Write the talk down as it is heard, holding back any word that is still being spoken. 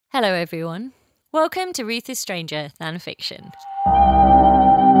Hello, everyone. Welcome to Ruth is Stranger Than Fiction.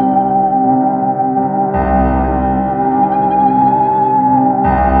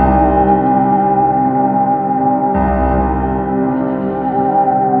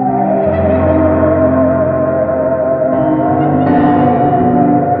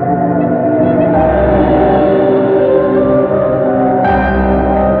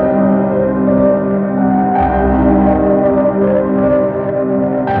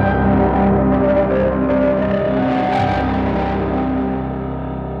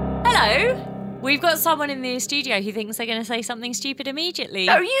 Someone in the studio who thinks they're going to say something stupid immediately.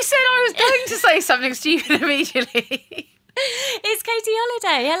 No, you said I was going to say something stupid immediately. It's Katie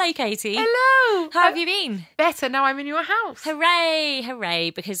Holiday. Hello, Katie. Hello. How have you been? Better, now I'm in your house. Hooray,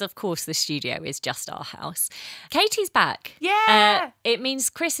 hooray, because of course the studio is just our house. Katie's back. Yeah. It means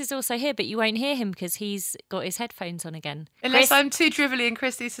Chris is also here, but you won't hear him because he's got his headphones on again. Unless Chris, I'm too drivelly and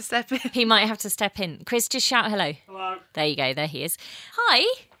Chris needs to step in. He might have to step in. Chris, just shout hello. Hello. There you go, there he is. Hi.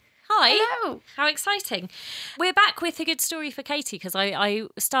 Hello. How exciting. We're back with a good story for Katie because I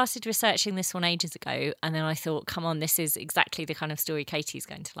started researching this one ages ago and then I thought, come on, this is exactly the kind of story Katie's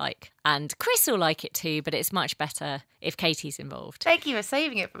going to like. And Chris will like it too, but it's much better if Katie's involved. Thank you for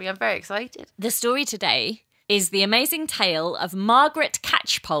saving it for me. I'm very excited. The story today is the amazing tale of Margaret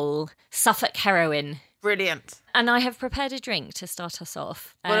Catchpole, Suffolk heroine. Brilliant. And I have prepared a drink to start us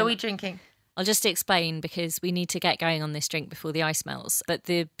off. What are we drinking? I'll just explain because we need to get going on this drink before the ice melts. But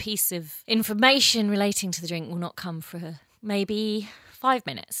the piece of information relating to the drink will not come for maybe 5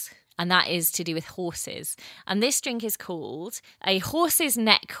 minutes. And that is to do with horses. And this drink is called a horse's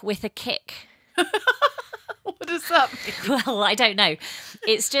neck with a kick. What does that mean? Well, I don't know.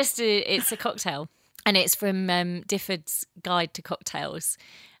 It's a cocktail. And it's from Difford's Guide to Cocktails,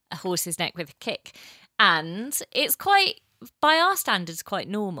 a horse's neck with a kick. And it's quite, by our standards, quite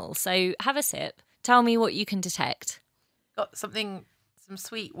normal. So have a sip. Tell me what you can detect. Got some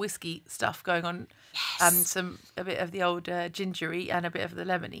sweet whiskey stuff going on. Yes. And a bit of the old gingery and a bit of the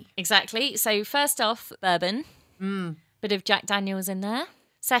lemony. Exactly. So first off, bourbon. Bit of Jack Daniels in there.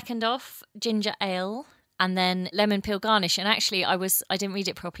 Second off, ginger ale. And then lemon peel garnish. And actually, I didn't read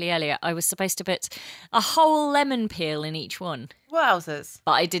it properly earlier. I was supposed to put a whole lemon peel in each one. Wowzers.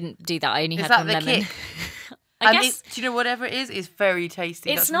 But I didn't do that. I only Is had that one the lemon. kick? I guess do you know whatever it is very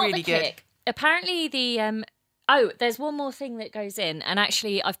tasty. it's That's not really the good. kick. Apparently there's one more thing that goes in. And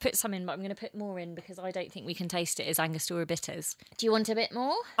actually, I've put some in, but I'm going to put more in because I don't think we can taste it as Angostura bitters. Do you want a bit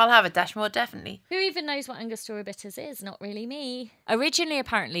more? I'll have a dash more, definitely. Who even knows what Angostura bitters is? Not really me. Originally,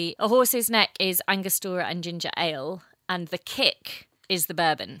 apparently, a horse's neck is Angostura and ginger ale, and the kick is the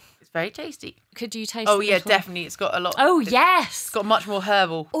bourbon. It's very tasty. Could you taste? Oh the yeah, little- definitely. It's got a lot. Oh yes. It's got much more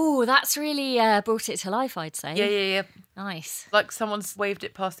herbal. Oh, that's really brought it to life, I'd say. Yeah. Nice. Like someone's waved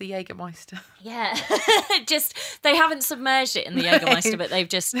it past the Jägermeister. Yeah. Just, they haven't submerged it in the Jägermeister, but they've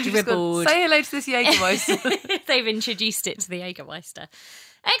just Just dribbled. gone, say hello to this Jägermeister. They've introduced it to the Jägermeister.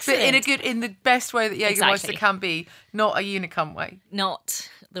 But Excellent. in the best way that Jägermeister Exactly. can be, not a unicorn way. Not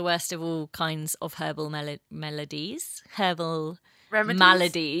the worst of all kinds of herbal melodies. Herbal Remedies?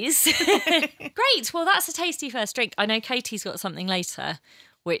 maladies. Great. Well, that's a tasty first drink. I know Katie's got something later,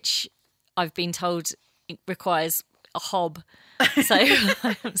 which I've been told requires a hob. So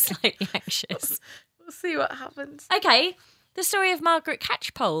I'm slightly anxious. We'll see what happens. Okay. The story of Margaret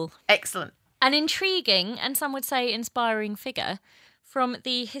Catchpole. Excellent. An intriguing and some would say inspiring figure from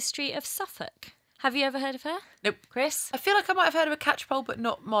the history of Suffolk. Have you ever heard of her? Nope. Chris? I feel like I might have heard of a catchpole, but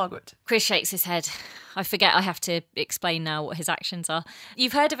not Margaret. Chris shakes his head. I forget I have to explain now what his actions are.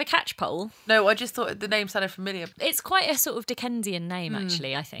 You've heard of a catchpole? No, I just thought the name sounded familiar. It's quite a sort of Dickensian name,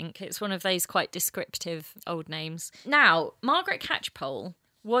 actually, I think. It's one of those quite descriptive old names. Now, Margaret Catchpole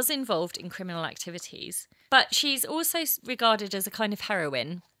was involved in criminal activities, but she's also regarded as a kind of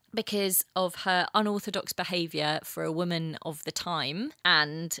heroine because of her unorthodox behaviour for a woman of the time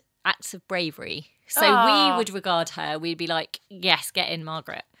and acts of bravery. So we would regard her, we'd be like, yes, get in,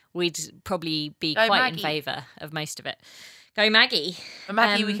 Margaret. We'd probably be Go quite Maggie. in favour of most of it. Go Maggie. A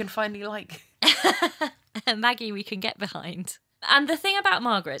Maggie we can finally like. Maggie we can get behind. And the thing about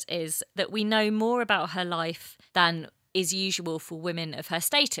Margaret is that we know more about her life than is usual for women of her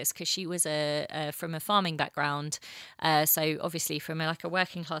status because she was from a farming background, so obviously from a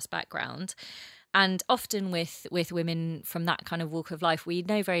working class background. And often with women from that kind of walk of life, we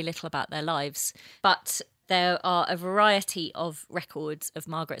know very little about their lives. But there are a variety of records of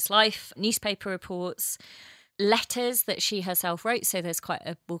Margaret's life, newspaper reports, letters that she herself wrote. So there's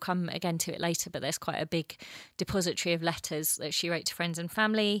we'll come again to it later, but there's quite a big depository of letters that she wrote to friends and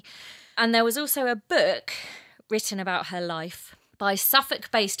family. And there was also a book written about her life by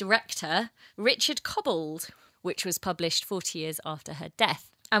Suffolk-based rector Richard Cobbold, which was published 40 years after her death.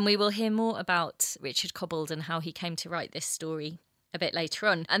 And we will hear more about Richard Cobbold and how he came to write this story a bit later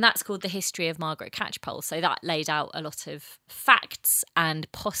on. And that's called The History of Margaret Catchpole. So that laid out a lot of facts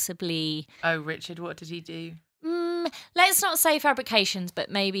and possibly... Oh, Richard, what did he do? Let's not say fabrications,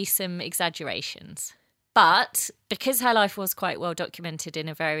 but maybe some exaggerations. But because her life was quite well documented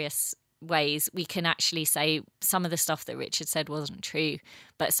in various ways, we can actually say some of the stuff that Richard said wasn't true,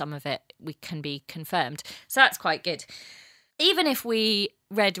 but some of it we can be confirmed. So that's quite good. Even if we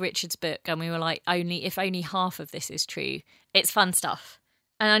read Richard's book and we were like, if only half of this is true, it's fun stuff.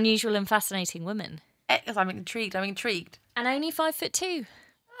 An unusual and fascinating woman. I'm intrigued. And only 5'2".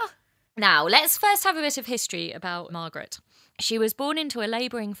 Now, let's first have a bit of history about Margaret. She was born into a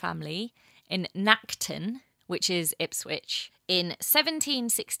labouring family in Nacton, which is Ipswich, in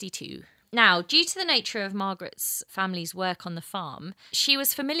 1762. Now, due to the nature of Margaret's family's work on the farm, she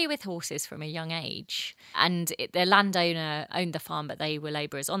was familiar with horses from a young age. And the landowner owned the farm, but they were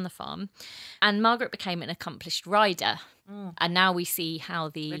labourers on the farm. And Margaret became an accomplished rider. And now we see how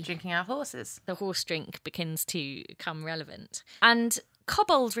We're drinking our horses. The horse drink begins to come relevant. And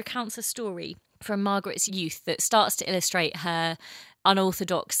Cobbold recounts a story from Margaret's youth that starts to illustrate her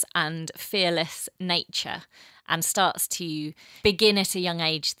unorthodox and fearless nature, and starts to begin at a young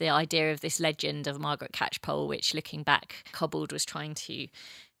age the idea of this legend of Margaret Catchpole, which, looking back, Cobbold was trying to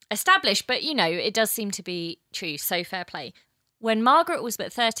establish. But, it does seem to be true, so fair play. When Margaret was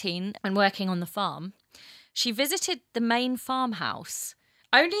but 13 and working on the farm, she visited the main farmhouse,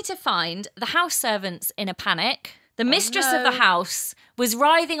 only to find the house servants in a panic. The mistress of the house was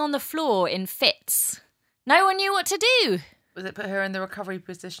writhing on the floor in fits. No one knew what to do. Was it put her in the recovery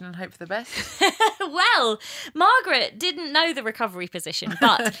position and hope for the best? Well, Margaret didn't know the recovery position,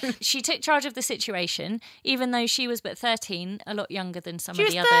 but she took charge of the situation, even though she was but 13, a lot younger than some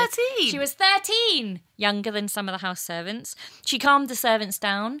of the others. She was 13! Younger than some of the house servants. She calmed the servants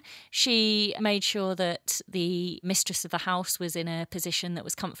down. She made sure that the mistress of the house was in a position that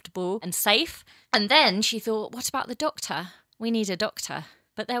was comfortable and safe. And then she thought, what about the doctor? We need a doctor.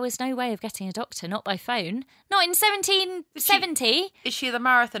 But there was no way of getting a doctor, not by phone. Not in 1770. Is she the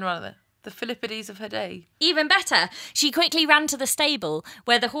marathon runner? The Philippides of her day? Even better. She quickly ran to the stable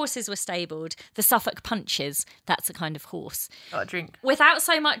where the horses were stabled, the Suffolk Punches. That's a kind of horse. Got a drink. Without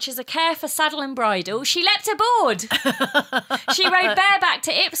so much as a care for saddle and bridle, she leapt aboard. She rode bareback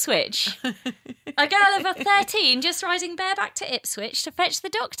to Ipswich. A girl of 13 just riding bareback to Ipswich to fetch the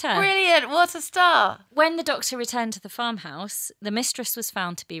doctor. Brilliant. What a star. When the doctor returned to the farmhouse, the mistress was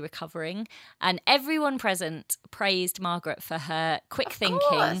found to be recovering, and everyone present praised Margaret for her quick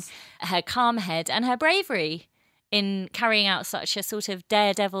thinking, her calm head, and her bravery in carrying out such a sort of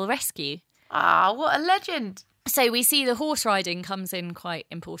daredevil rescue. Ah, what a legend. So we see the horse riding comes in quite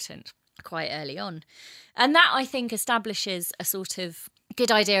important quite early on. And that, I think, establishes a sort of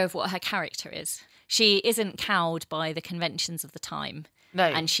good idea of what her character is. She isn't cowed by the conventions of the time. No.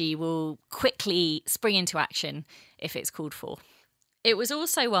 And she will quickly spring into action if it's called for. It was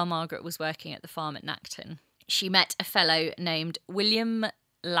also while Margaret was working at the farm at Nacton, she met a fellow named William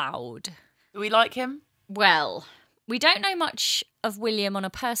Loud. Do we like him? Well, we don't know much of William on a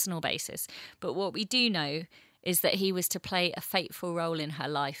personal basis, but what we do know is that he was to play a fateful role in her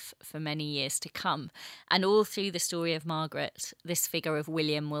life for many years to come. And all through the story of Margaret, this figure of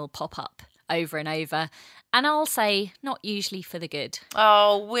William will pop up over and over. And I'll say, not usually for the good.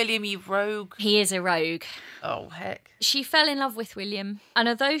 Oh, William, you rogue. He is a rogue. Oh, heck. She fell in love with William, and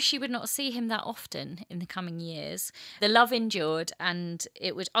although she would not see him that often in the coming years, the love endured, and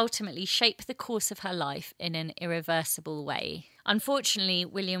it would ultimately shape the course of her life in an irreversible way. Unfortunately,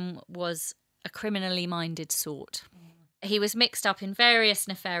 William was a criminally minded sort. He was mixed up in various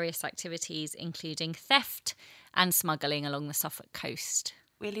nefarious activities, including theft and smuggling along the Suffolk coast.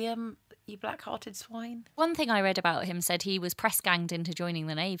 William, you black-hearted swine. One thing I read about him said he was press-ganged into joining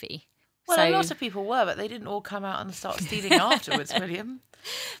the Navy. Well, a lot of people were, but they didn't all come out and start stealing afterwards, William.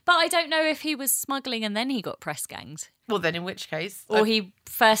 But I don't know if he was smuggling and then he got press-ganged. Well, then in which case... Or he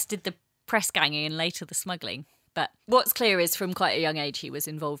first did the press-ganging and later the smuggling. But what's clear is from quite a young age he was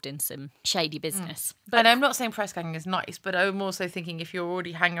involved in some shady business. But and I'm not saying press-ganging is nice, but I'm also thinking if you're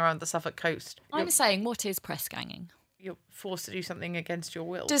already hanging around the Suffolk coast... I'm saying, what is press-ganging? You're forced to do something against your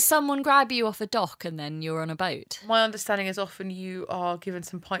will. Does someone grab you off a dock and then you're on a boat? My understanding is often you are given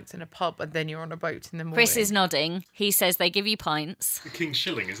some pints in a pub and then you're on a boat in the morning. Chris is nodding. He says they give you pints. The King's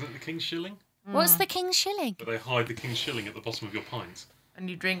Shilling, isn't it the King's Shilling? What's the King's Shilling? But they hide the King's Shilling at the bottom of your pint. And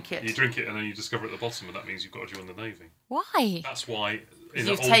you drink it. You drink it and then you discover at the bottom, and that means you've got to join the Navy. Why? That's why in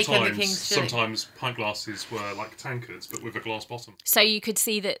You've old taken the times, king's shilling. sometimes pint glasses were like tankards, but with a glass bottom. So you could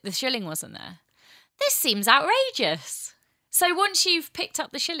see that the shilling wasn't there. This seems outrageous. So once you've picked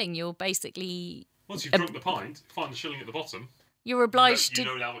up the shilling, you're basically... Once you've drunk the pint, find the shilling at the bottom. You're obliged you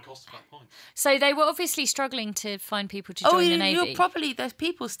to... know now the cost of that pint. So they were obviously struggling to find people to join the Navy. You're probably... There's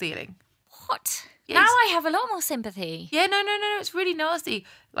people stealing. What? Yes. Now I have a lot more sympathy. Yeah, no, it's really nasty.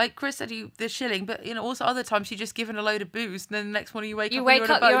 Like Chris said, the shilling, but also other times you're just given a load of booze, and then the next morning you wake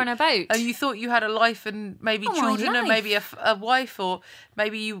up, you're on a boat, and you thought you had a life and maybe Oh, my children and life. maybe a wife, or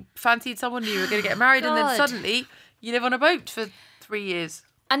maybe you fancied someone and you were going to get married, and then God. suddenly you live on a boat for 3 years.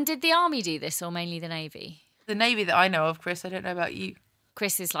 And did the army do this, or mainly the Navy? The Navy that I know of, Chris, I don't know about you.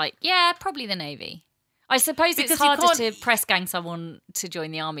 Chris is like, yeah, probably the Navy. I suppose Because it's you harder can't- to press gang someone to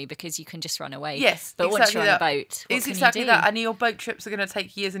join the army because you can just run away. Yes, but once exactly you're on that. a boat, what It's can exactly you do? that, and your boat trips are going to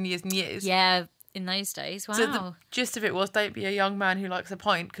take years and years and years. Yeah, in those days, wow. So the gist of it was, don't be a young man who likes a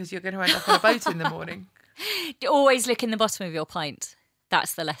pint because you're going to end up on a boat in the morning. Always look in the bottom of your pint.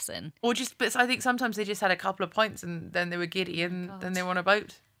 That's the lesson. Or but I think sometimes they just had a couple of pints and then they were giddy and then they were on a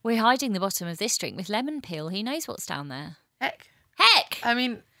boat. We're hiding the bottom of this drink with lemon peel. Who knows what's down there? Heck. Heck! I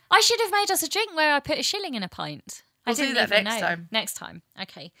mean, I should have made us a drink where I put a shilling in a pint. We'll I didn't do that even next know. time. Next time.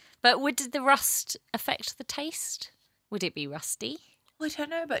 Okay. But would the rust affect the taste? Would it be rusty? I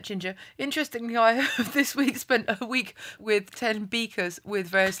don't know about ginger. Interestingly, I have this week spent a week with 10 beakers with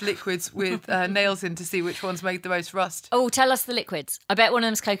various liquids with nails in to see which ones made the most rust. Oh, tell us the liquids. I bet one of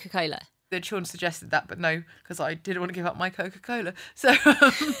them's Coca-Cola. The Sean suggested that, but no, because I didn't want to give up my Coca-Cola. So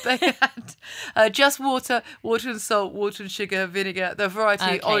they had just water and salt, water and sugar, vinegar, the variety,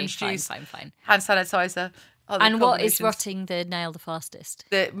 Okay, orange fine, juice, fine. hand sanitizer. other And what is combinations. rotting the nail the fastest?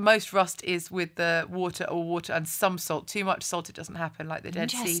 The most rust is with the water and some salt. Too much salt, it doesn't happen, like the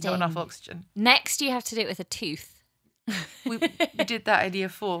Dead Sea, not enough Interesting. oxygen. Next, you have to do it with a tooth. We did that in year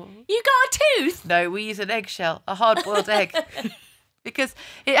 4. You got a tooth? No, we use an eggshell, a hard-boiled egg. Because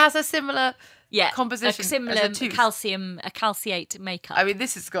it has a similar composition a similar as a tooth. a calciate makeup. I mean,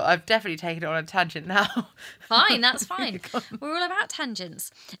 I've definitely taken it on a tangent now. Fine, that's fine. We're all about tangents.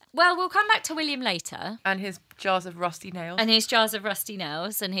 Well, we'll come back to William later. And his jars of rusty nails. And his jars of rusty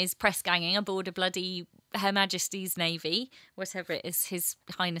nails and his press ganging aboard a bloody Her Majesty's Navy, whatever it is, His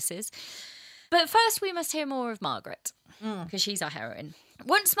Highness's. But first we must hear more of Margaret, because she's our heroine.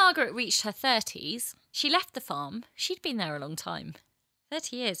 Once Margaret reached her 30s, she left the farm. She'd been there a long time.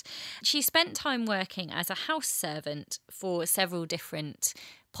 30 years. She spent time working as a house servant for several different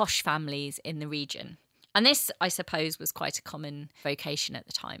posh families in the region. And this, I suppose, was quite a common vocation at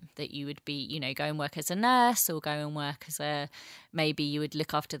the time, that you would be, go and work as a nurse or go and work maybe you would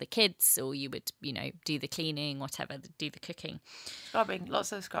look after the kids or you would, do the cleaning, whatever, do the cooking. Scrubbing,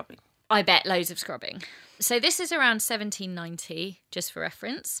 lots of scrubbing. I bet loads of scrubbing. So this is around 1790, just for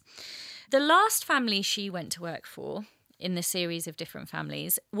reference. The last family she went to work for in the series of different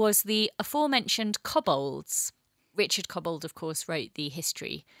families was the aforementioned Cobbolds. Richard Cobbold, of course, wrote the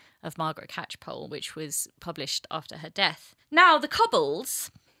history of Margaret Catchpole, which was published after her death. Now, the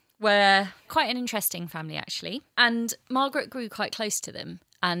Cobbolds were quite an interesting family, actually, and Margaret grew quite close to them.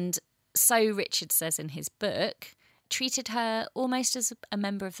 And so Richard says in his book, treated her almost as a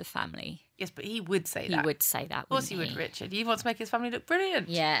member of the family. Yes, but he would say He that. would say that, Of course he wouldn't would, Richard. You want to make his family look brilliant.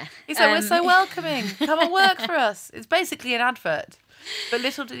 Yeah. He said, we're so welcoming. Come and work for us. It's basically an advert. But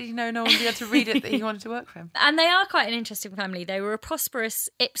little did he know no one would be able to read it that he wanted to work for him. And they are quite an interesting family. They were a prosperous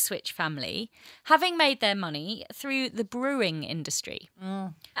Ipswich family, having made their money through the brewing industry.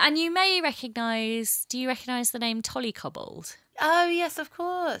 And you may recognise, do you recognise the name Tullycobbold? Oh, yes, of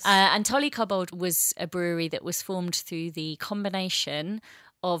course. And Tullycobbold was a brewery that was formed through the combination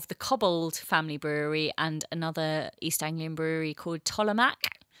of the Cobbold family brewery and another East Anglian brewery called Tollemache,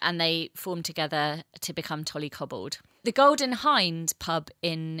 and they formed together to become Tullycobbold. The Golden Hind pub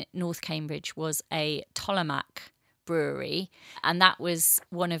in North Cambridge was a Tollemache brewery, and that was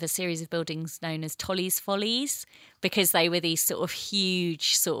one of a series of buildings known as Tolly's Follies, because they were these sort of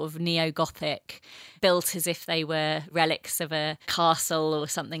huge, sort of neo-Gothic, built as if they were relics of a castle or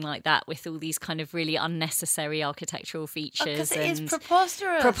something like that, with all these kind of really unnecessary architectural features. Because it is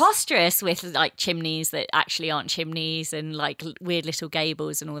preposterous. Preposterous, with like chimneys that actually aren't chimneys and like weird little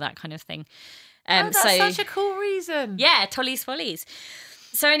gables and all that kind of thing. That's such a cool reason. Yeah, Tolly's Follies.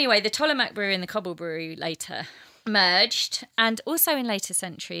 So anyway, the Tollemache Brewery and the Cobble Brewery later merged, and also in later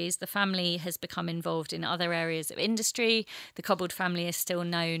centuries the family has become involved in other areas of industry. The Cobbold family is still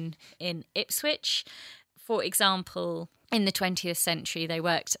known in Ipswich. For example, in the 20th century they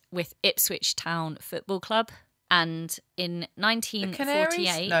worked with Ipswich Town Football Club And in The Canaries?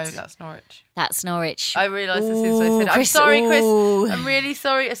 1948... No, that's Norwich. That's Norwich. I realised as soon as I said it. I'm Chris, sorry, Chris. ooh. I'm really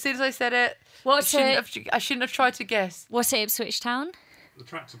sorry. As soon as I said it, What's I shouldn't have tried to guess. What's it, Ipswich Town? The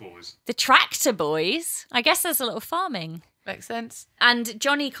Tractor Boys. The Tractor Boys. I guess there's a lot of farming. Makes sense. And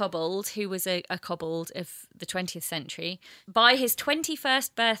Johnny Cobbold, who was a kobold of the 20th century, by his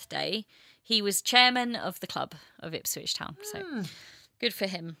 21st birthday, he was chairman of the club of Ipswich Town. So good for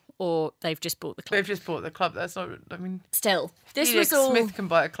him. Or they've just bought the club. They've just bought the club. That's not. I mean, Still, this Felix was all. Smith can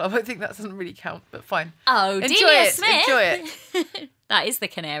buy a club. I think that doesn't really count, but fine. Oh, Enjoy Delia it. Smith. Enjoy it. That is the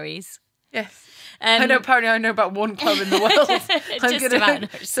Canaries. Yes. I know. Apparently, I know about one club in the world. Just about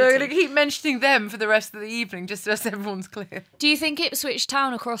Norwich so I'm City. going to keep mentioning them for the rest of the evening, just so everyone's clear. Do you think Ipswich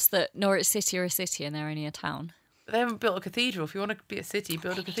Town across that Norwich City are a city and they're only a town? They haven't built a cathedral. If you want to be a city,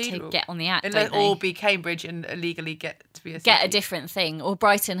 build a cathedral. To get on the act, and don't let they? all be Cambridge and illegally get to be a city. Get a different thing. Or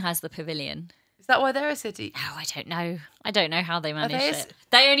Brighton has the pavilion. Is that why they're a city? Oh, I don't know. I don't know how they managed they it.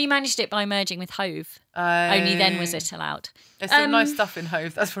 They only managed it by merging with Hove. Only then was it allowed. There's some nice stuff in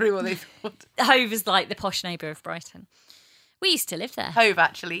Hove. That's probably what they thought. Hove is like the posh neighbour of Brighton. We used to live there. Hove,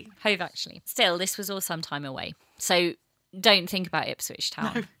 actually. Hove, actually. Still, this was all some time away. So don't think about Ipswich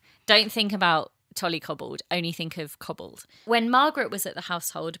Town. No. Don't think about Tolly Cobbold. Only think of Cobbold. When Margaret was at the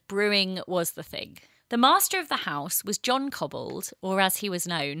household, brewing was the thing. The master of the house was John Cobbold, or as he was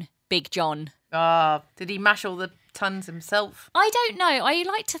known, Big John. Did he mash all the tons himself? I don't know. I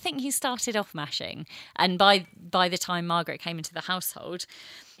like to think he started off mashing. And by the time Margaret came into the household,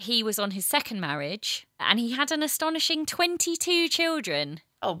 he was on his second marriage and he had an astonishing 22 children.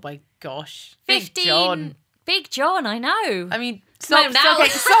 Oh my gosh. 15. Big John. Big John, I know. I mean, Well, stop, now-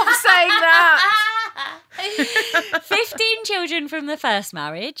 stop saying that. 15 children from the first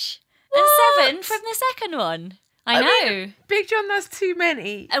marriage and 7 from the second one. I know. mean, Big John, that's too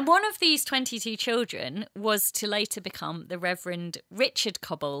many. And one of these 22 children was to later become the Reverend Richard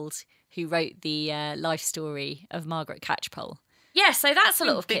Cobbold, who wrote the life story of Margaret Catchpole. Yeah, so that's a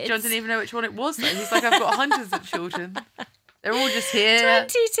lot of Big kids. John didn't even know which one it was, though. He's like, I've got hundreds of children. They're all just here.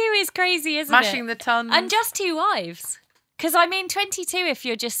 22 is crazy, isn't it? Mashing the tons. And just 2 wives. Because, I mean, 22 if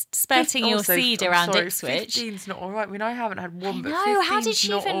you're just spurting your Also, seed I'm around sorry, Ipswich. 15's not all right. I mean, I haven't had one, but No, 15's how did she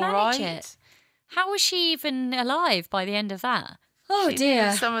not even all manage right. it? How was she even alive by the end of that? Oh, She dear.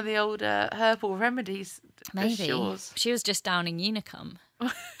 needed some of the old herbal remedies. Maybe. Sures. She was just downing Unicum.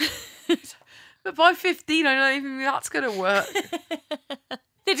 But by 15, I don't even think that's going to work.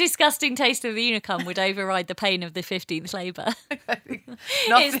 The disgusting taste of the Unicum would override the pain of the 15th labour. I think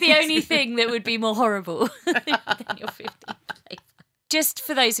It's the only thing that would be more horrible than your 15th labour. Just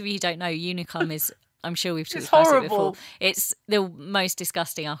for those of you who don't know, Unicum is, I'm sure we've talked It's about it horrible. before. It's the most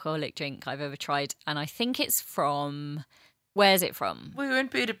disgusting alcoholic drink I've ever tried. And I think it's from, where's it from? We were in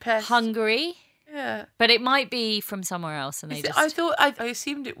Budapest. Hungary? Yeah. But it might be from somewhere else. And they just... I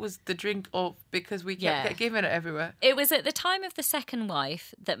assumed it was the drink of because we kept Yeah. get given it everywhere. It was at the time of the second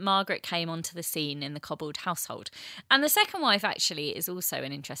wife that Margaret came onto the scene in the Cobbold household. And the second wife actually is also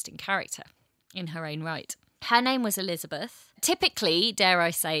an interesting character in her own right. Her name was Elizabeth. Typically, dare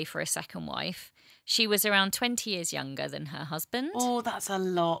I say, for a second wife, she was around 20 years younger than her husband. Oh, that's a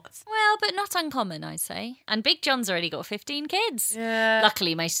lot. Well, but not uncommon, I'd say. And Big John's already got 15 kids. Yeah.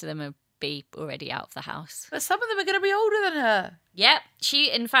 Luckily, most of them are be already out of the house. But some of them are going to be older than her. Yep. She,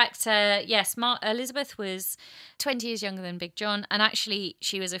 in fact, yes, Elizabeth was 20 years younger than Big John. And actually,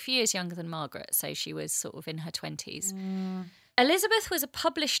 she was a few years younger than Margaret. So she was sort of in her 20s. Elizabeth was a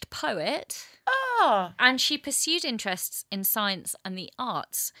published poet. Oh. And she pursued interests in science and the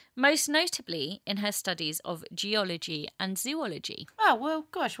arts, most notably in her studies of geology and zoology. Oh, well,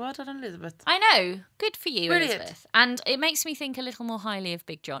 gosh, well done, Elizabeth. I know. Good for you, Brilliant. Elizabeth. And it makes me think a little more highly of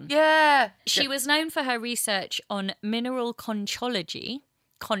Big John. Yeah. She was known for her research on mineral conchology.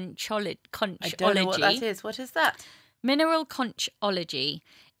 I don't know what that is. What is that? Mineral conchology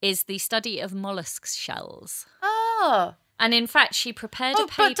is the study of mollusks shells. Oh. And in fact, she prepared a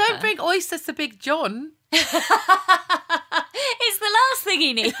paper. But don't bring oysters to Big John. It's the last thing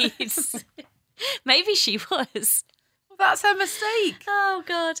he needs. Maybe she was. That's her mistake. Oh,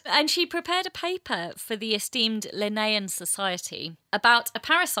 God. And she prepared a paper for the esteemed Linnaean Society about a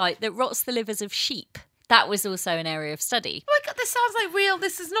parasite that rots the livers of sheep. That was also an area of study. Oh my God, this sounds like real.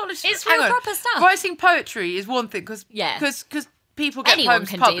 This is not just. It's hang real on. proper stuff. Writing poetry is one thing because Yeah. people get Anyone poems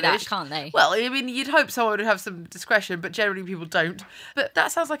can published. do that, can't they? Well, I mean, you'd hope someone would have some discretion, but generally people don't. But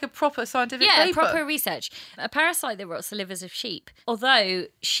that sounds like a proper scientific Yeah, paper. proper research. A parasite that rots the livers of sheep. Although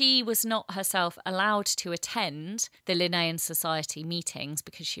she was not herself allowed to attend the Linnaean Society meetings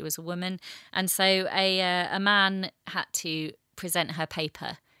because she was a woman. And so a man had to present her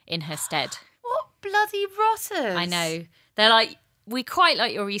paper in her stead. What? bloody rotters. I know. They're like, we quite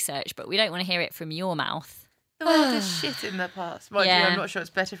like your research, but we don't want to hear it from your mouth. The world is shit in the past. Mind you, Yeah. I'm not sure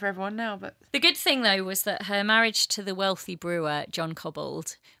it's better for everyone now, but... The good thing, though, was that her marriage to the wealthy brewer, John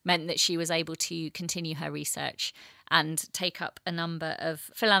Cobbold, meant that she was able to continue her research and take up a number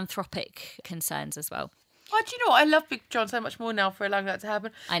of philanthropic concerns as well. Oh, do you know what? I love Big John so much more now for allowing that to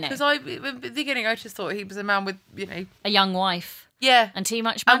happen. I know. Because in the beginning, I just thought he was a man with, A young wife yeah. and too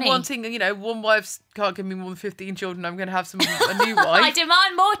much money. And wanting, one wife can't give me more than 15 children, I'm going to have a new wife. I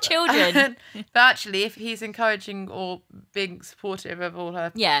demand more children. But actually, if he's encouraging or being supportive of all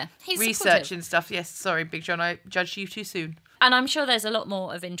her Yeah, he's research supportive. and stuff, yes, sorry, Big John, I judged you too soon. And I'm sure there's a lot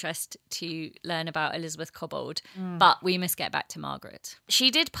more of interest to learn about Elizabeth Cobbold, but we must get back to Margaret. She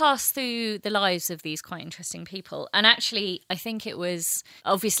did pass through the lives of these quite interesting people. And actually, I think it was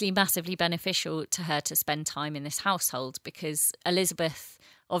obviously massively beneficial to her to spend time in this household because Elizabeth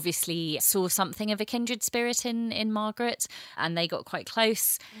obviously saw something of a kindred spirit in Margaret, and they got quite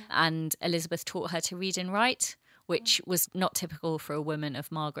close. And Elizabeth taught her to read and write, which was not typical for a woman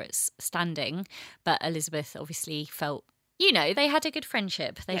of Margaret's standing. But Elizabeth obviously felt, they had a good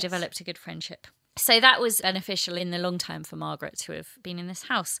friendship. They Yes. developed a good friendship. So that was beneficial in the long term for Margaret to have been in this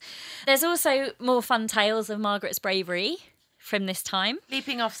house. There's also more fun tales of Margaret's bravery from this time.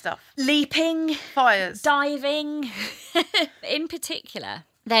 Leaping off stuff. Leaping, Fires. diving. In particular,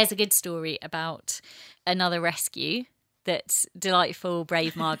 there's a good story about another rescue that delightful,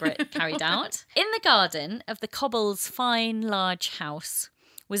 brave Margaret carried out. In the garden of the Cobbolds' fine, large house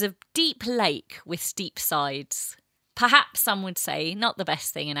was a deep lake with steep sides. Perhaps some would say not the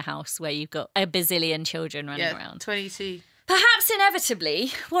best thing in a house where you've got a bazillion children running around. 22. Perhaps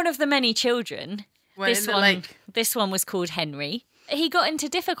inevitably, one of the many children, Went in the lake. this one was called Henry, he got into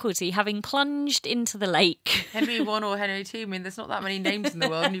difficulty having plunged into the lake. Henry I or Henry II, there's not that many names in the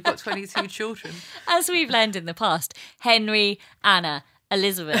world and you've got 22 children. As we've learned in the past, Henry, Anna,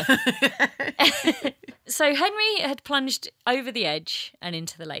 Elizabeth. So Henry had plunged over the edge and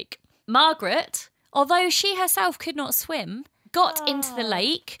into the lake. Margaret, although she herself could not swim, got into the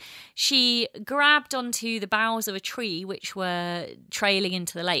lake. She grabbed onto the boughs of a tree which were trailing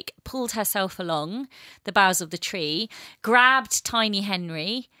into the lake, pulled herself along the boughs of the tree, grabbed tiny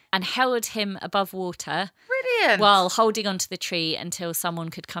Henry and held him above water Brilliant. while holding onto the tree until someone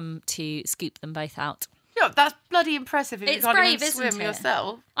could come to scoop them both out. That's bloody impressive if It's you can't brave, even isn't swim it?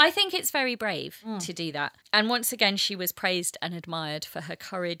 yourself. I think it's very brave to do that. And once again, she was praised and admired for her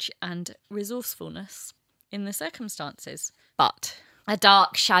courage and resourcefulness in the circumstances. But a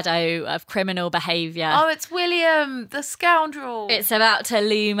dark shadow of criminal behaviour. Oh, it's William, the scoundrel. It's about to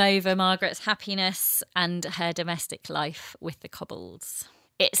loom over Margaret's happiness and her domestic life with the Cobbolds.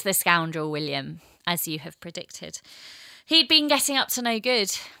 It's the scoundrel William, as you have predicted. He'd been getting up to no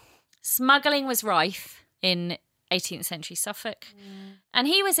good. Smuggling was rife in 18th century Suffolk, and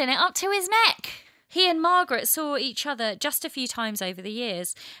he was in it up to his neck. He and Margaret saw each other just a few times over the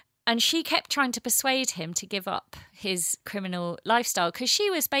years, and she kept trying to persuade him to give up his criminal lifestyle because she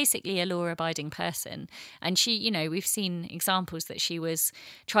was basically a law-abiding person. And she, we've seen examples that she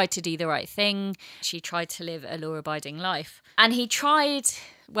tried to do the right thing. She tried to live a law-abiding life. And he tried,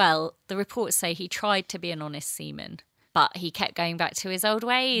 the reports say he tried to be an honest seaman, but he kept going back to his old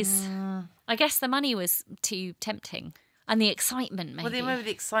ways. I guess the money was too tempting. And the excitement, maybe. Well,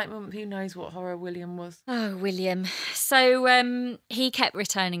 the excitement, who knows what horror William was. Oh, William. So he kept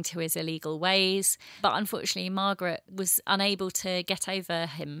returning to his illegal ways, but unfortunately Margaret was unable to get over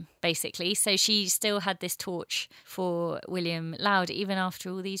him, basically. So she still had this torch for William Loud, even after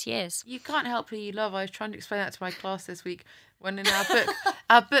all these years. You can't help who you love. I was trying to explain that to my class this week. When in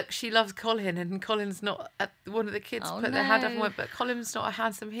our book, she loves Colin, and Colin's not. One of the kids put their hand up and went, "But Colin's not a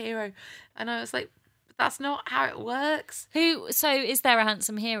handsome hero," and I was like, "That's not how it works." So is there a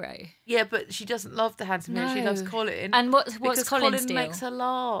handsome hero? Yeah, but she doesn't love the handsome hero. She loves Colin. And what's because Colin's Colin deal? makes her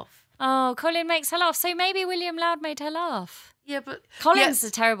laugh. Oh, Colin makes her laugh. So maybe William Loud made her laugh. Yeah, but Colin's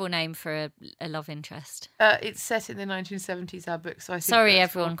a terrible name for a love interest. It's set in the 1970s. Our book, so I think. Sorry, that's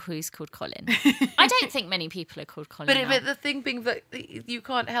everyone who's called Colin. I don't think many people are called Colin. But the thing being that you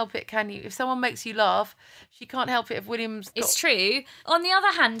can't help it, can you? If someone makes you laugh, she can't help it. If William's It's true. On the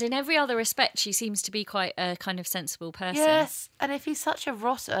other hand, in every other respect, she seems to be quite a kind of sensible person. Yes, and if he's such a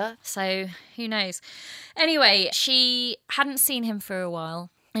rotter. So who knows? Anyway, she hadn't seen him for a while.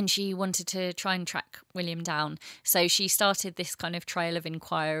 And she wanted to try and track William down. So she started this kind of trail of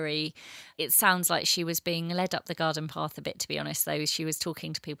inquiry. It sounds like she was being led up the garden path a bit, to be honest, though. She was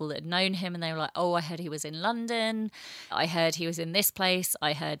talking to people that had known him and they were like, oh, I heard he was in London. I heard he was in this place.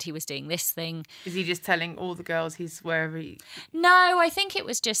 I heard he was doing this thing. Is he just telling all the girls he's wherever he... No, I think it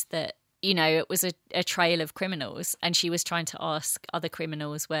was just that you know, it was a trail of criminals, and she was trying to ask other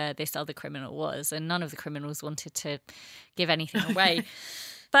criminals where this other criminal was, and none of the criminals wanted to give anything away.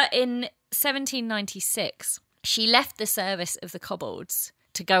 But in 1796, she left the service of the kobolds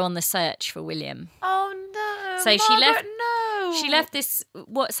to go on the search for William. Oh no! So Margaret, she left this,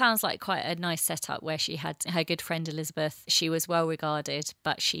 what sounds like quite a nice setup, where she had her good friend Elizabeth. She was well regarded,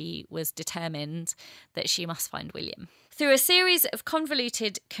 but she was determined that she must find William. Through a series of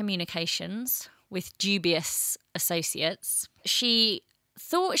convoluted communications with dubious associates, she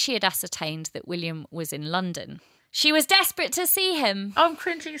thought she had ascertained that William was in London. She was desperate to see him. I'm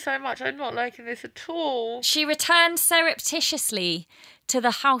cringing so much. I'm not liking this at all. She returned surreptitiously to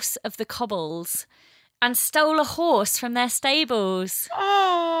the house of the kobolds and stole a horse from their stables.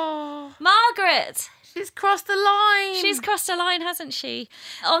 Oh, Margaret! she's crossed the line. She's crossed a line, hasn't she?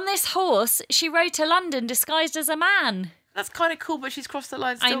 On this horse, she rode to London disguised as a man. That's kind of cool, but she's crossed the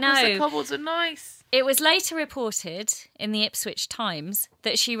line still. I know. Because the kobolds are nice. It was later reported in the Ipswich Times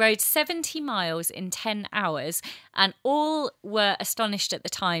that she rode 70 miles in 10 hours, and all were astonished at the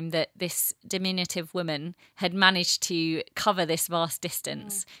time that this diminutive woman had managed to cover this vast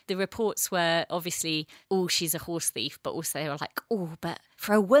distance. The reports were obviously, oh, she's a horse thief, but also they were like, oh, but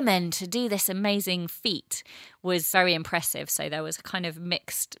for a woman to do this amazing feat was very impressive. So there was a kind of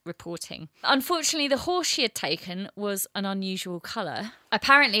mixed reporting. Unfortunately, the horse she had taken was an unusual colour.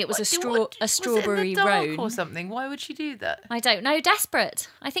 Apparently, it was a strawberry was it in the dark roan or something. Why would she do that? I don't know. Desperate.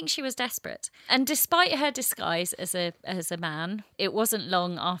 I think she was desperate. And despite her disguise as a man, it wasn't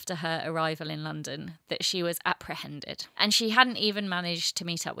long after her arrival in London that she was apprehended. And she hadn't even managed to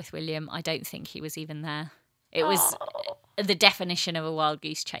meet up with William. I don't think he was even there. It was the definition of a wild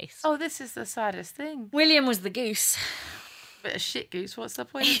goose chase. Oh, this is the saddest thing. William was the goose. Bit of shit goose. What's the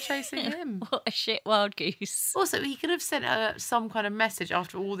point of chasing him? What a shit wild goose. Also, he could have sent her some kind of message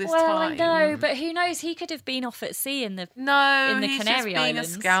after all this Well, time. I know, but who knows? He could have been off at sea in the he's Canary just being Islands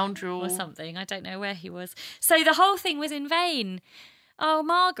a scoundrel or something. I don't know where he was. So the whole thing was in vain. Oh,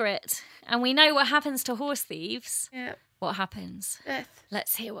 Margaret. And we know what happens to horse thieves. Yeah. What happens? Death.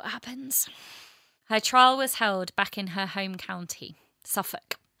 Let's hear what happens. Her trial was held back in her home county,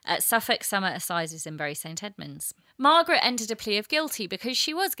 Suffolk, at Suffolk Summer Assizes in Bury St Edmunds. Margaret entered a plea of guilty because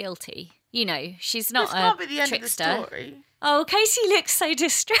she was guilty. You know, she's not This can't a be the end trickster. of the story. Oh, Casey looks so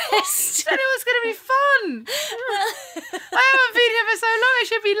distressed. Said it was going to be fun. I haven't been here for so long. I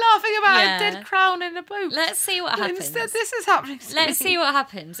should be laughing about Yeah. a dead crown in a boat. Let's see what But happens. instead, this is happening. To Let's me. see what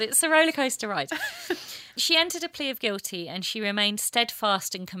happens. It's a roller coaster ride. She entered a plea of guilty and she remained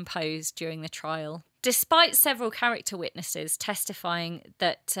steadfast and composed during the trial. Despite several character witnesses testifying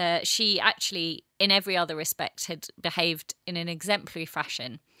that she actually, in every other respect, had behaved in an exemplary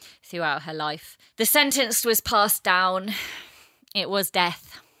fashion throughout her life, the sentence was passed down. It was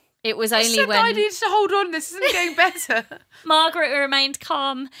death. It was only said when I need to hold on. This isn't getting better. Margaret remained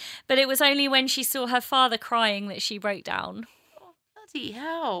calm, but it was only when she saw her father crying that she broke down. Bloody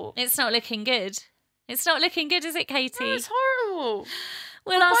hell. It's not looking good. It's not looking good, is it, Katie? No, it's horrible.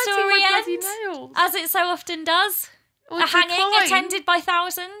 Will our biting story my bloody end nails. as it so often does? Or A hanging decline. attended by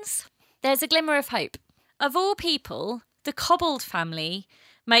thousands? There's a glimmer of hope. Of all people, the Cobbold family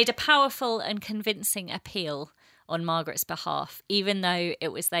made a powerful and convincing appeal on Margaret's behalf, even though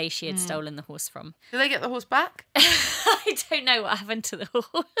it was they she had stolen the horse from. Did they get the horse back? I don't know what happened to the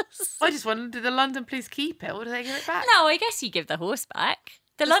horse. I just wondered, did the London police keep it or did they give it back? No, I guess you give the horse back.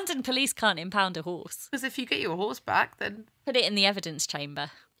 The London police can't impound a horse. Because if you get your horse back, then... Put it in the evidence chamber.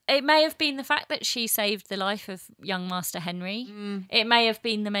 It may have been the fact that she saved the life of young Master Henry. It may have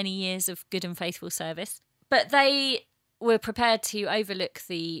been the many years of good and faithful service. But they were prepared to overlook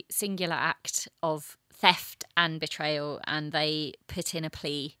the singular act of theft and betrayal, and they put in a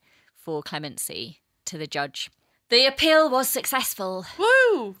plea for clemency to the judge. The appeal was successful.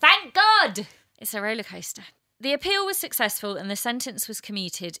 Woo! Thank God! It's a roller coaster. The appeal was successful and the sentence was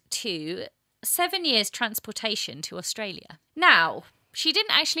commuted to 7 years transportation to Australia. Now, she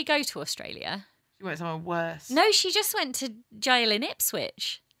didn't actually go to Australia. She went somewhere worse. No, she just went to jail in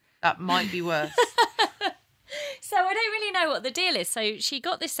Ipswich. That might be worse. So I don't really know what the deal is. So she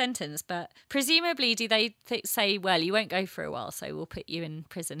got this sentence, but presumably do they say, well, you won't go for a while, so we'll put you in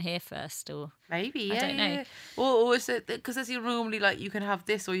prison here first, or... Maybe, yeah. I don't know. Yeah. Or is it... Because there's normally like, you can have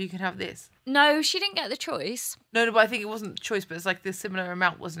this or you can have this. No, she didn't get the choice. No, but I think it wasn't a choice, but it's like the similar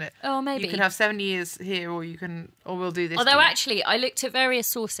amount, wasn't it? Oh, maybe. You can have 7 years here or you can... Or we'll do this. Although to you. actually, I looked at various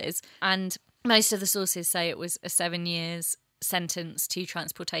sources and most of the sources say it was a 7 years sentence to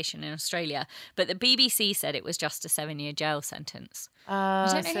transportation in Australia, but the BBC said it was just a 7-year jail sentence. I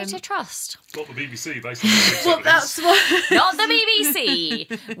don't know who to trust. It's not the BBC, based on the Well, that's what. Not the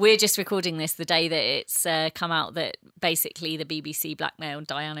BBC. We're just recording this the day that it's come out that basically the BBC blackmailed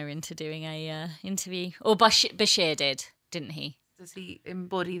Diana into doing a interview. Or Bashir did, didn't he? Does he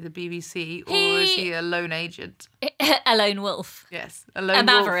embody the BBC, or is he a lone agent? A lone wolf. Yes, a lone A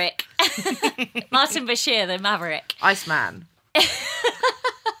maverick. Martin Bashir, the maverick. Iceman.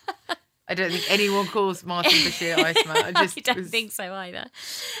 I don't think anyone calls Martin Bashir Iceman. I don't think so either.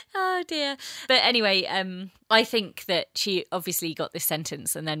 Oh dear. But anyway, I think that she obviously got this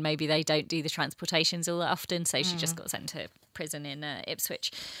sentence, and then maybe they don't do the transportations all that often, so she just got sent to prison in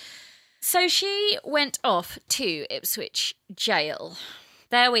Ipswich. So she went off to Ipswich jail.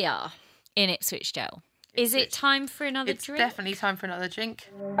 There we are, in Ipswich jail. Is it time for another drink? It's definitely time for another drink.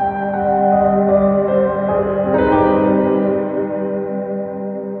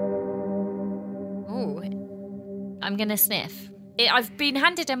 I'm going to sniff. I've been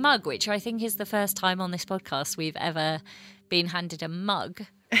handed a mug, which I think is the first time on this podcast we've ever been handed a mug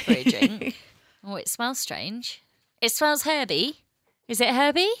for a drink. Oh, it smells strange. It smells herby. Is it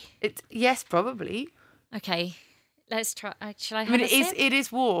herby? Yes, probably. Okay, let's try. Shall I have mean, a sip? it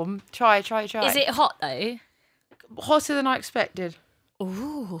is warm. Try. Is it hot though? Hotter than I expected.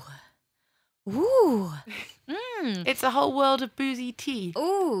 Ooh. It's a whole world of boozy tea.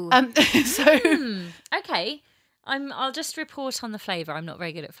 Ooh. Okay. I'll just report on the flavour. I'm not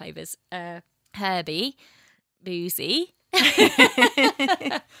very good at flavours. Herby, boozy.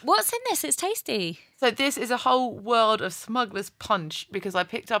 What's in this? It's tasty. So this is a whole world of Smuggler's Punch, because I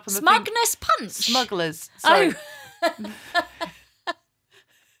picked up on the Smuggler's Punch? Smugglers. Sorry. Oh.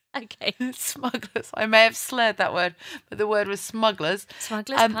 Okay. Smugglers. I may have slurred that word, but the word was smugglers.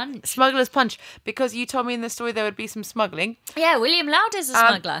 Smuggler's Punch. Smuggler's Punch, because you told me in the story there would be some smuggling. Yeah, William Lauder's a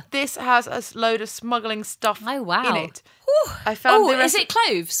smuggler. This has a load of smuggling stuff Oh, wow. in it. Ooh. I found the is it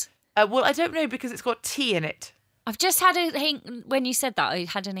cloves? Well, I don't know, because it's got tea in it. I've just had a hint, when you said that, I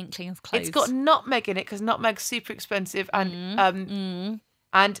had an inkling of cloves. It's got nutmeg in it, because nutmeg's super expensive, and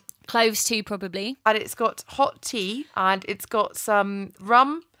and cloves too, probably. And it's got hot tea, and it's got some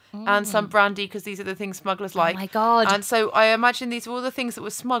rum and some brandy, because these are the things smugglers like. Oh my God. And so I imagine these are all the things that were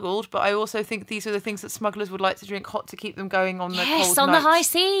smuggled, but I also think these are the things that smugglers would like to drink hot to keep them going on the cold Yes, on nights. the high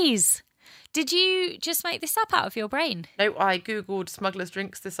seas. Did you just make this up out of your brain? No, I googled smugglers'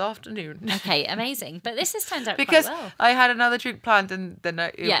 drinks this afternoon. Okay, amazing. But this has turned out because quite well. I had another drink planned, and then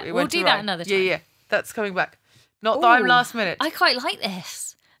it we'll went do awry. that another time. Yeah, that's coming back. Not that I'm Ooh, last minute. I quite like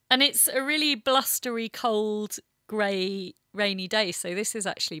this. And it's a really blustery, cold, grey, rainy day, so this is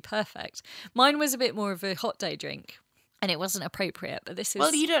actually perfect. Mine was a bit more of a hot day drink, and it wasn't appropriate, but this is...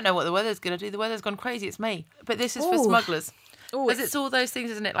 Well, you don't know what the weather's going to do. The weather's gone crazy. It's May. But this is for Ooh. smugglers. Oh, Because it's all those things,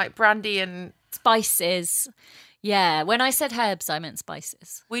 isn't it? Like brandy and... spices. Yeah, when I said herbs, I meant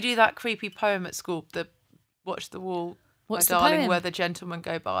spices. We do that creepy poem at school, the Watch the Wall, What's my the darling, poem? where the gentlemen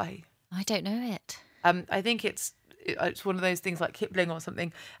go by. I don't know it. I think it's one of those things like Kipling or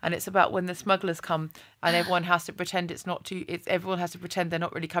something, and it's about when the smugglers come, and everyone has to pretend everyone has to pretend they're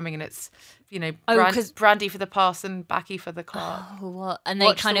not really coming, and it's brandy for the parson, baccy for the clerk. Oh, what? And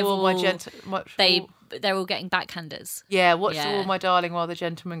they kind of all... They're all getting backhanders. Yeah, watch the wall, my darling, while the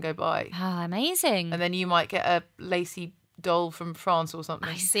gentlemen go by. Oh, amazing. And then you might get a lacy doll from France or something.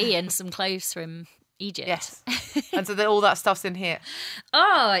 I see, and some clothes from Egypt. Yes. And so all that stuff's in here.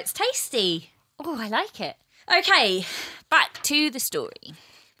 Oh, it's tasty. Oh, I like it. Okay, back to the story.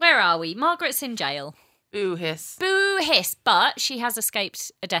 Where are we? Margaret's in jail. Boo hiss. Boo hiss, but she has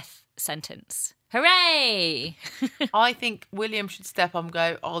escaped a death sentence. Hooray! I think William should step up and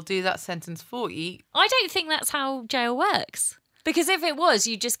go, I'll do that sentence for you. I don't think that's how jail works. Because if it was,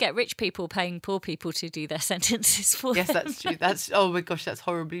 you'd just get rich people paying poor people to do their sentences for them. Yes, that's true. Oh my gosh, that's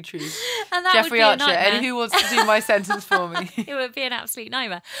horribly true. And that Jeffrey would be Archer, a nightmare. and who wants to do my sentence for me? It would be an absolute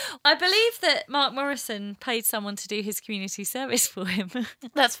nightmare. I believe that Mark Morrison paid someone to do his community service for him.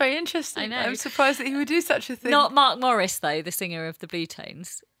 That's very interesting. I know. I'm surprised that he would do such a thing. Not Mark Morris, though, the singer of the Blue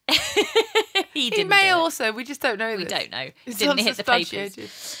Tones. He may do it. also. We just don't know We this. don't know. It's Didn't hit the papers.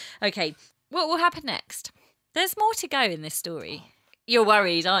 unsubstantiated. Okay, what will happen next? There's more to go in this story. You're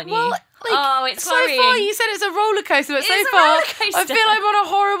worried, aren't you? Well, it's so worrying. far you said it's a roller coaster, but so It's a far roller coaster. I feel I'm on a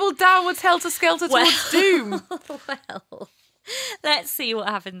horrible downwards helter-skelter towards doom. Well, let's see what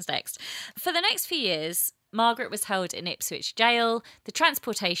happens next. For the next few years, Margaret was held in Ipswich jail. The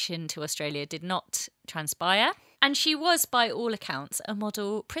transportation to Australia did not transpire, and she was, by all accounts, a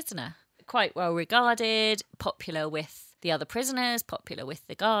model prisoner. Quite well regarded, popular with the other prisoners, popular with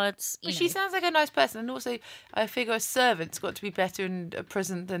the guards. But she sounds like a nice person. And also, I figure a servant's got to be better in a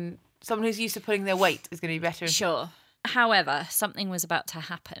prison than someone who's used to pulling their weight is going to be better. Sure. However, something was about to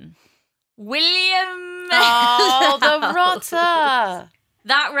happen. William! Oh, the rotter!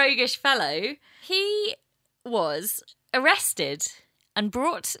 That roguish fellow, he was arrested and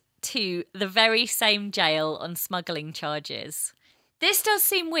brought to the very same jail on smuggling charges. This does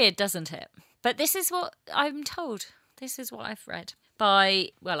seem weird, doesn't it? But this is what I'm told. This is what I've read. I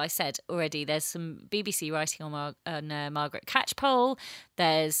said already, there's some BBC writing on Margaret Catchpole.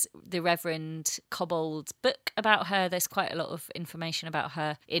 There's the Reverend Cobbold's book about her. There's quite a lot of information about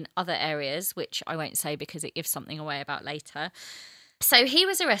her in other areas, which I won't say because it gives something away about later. So he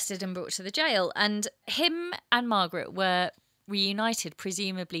was arrested and brought to the jail, and him and Margaret were reunited,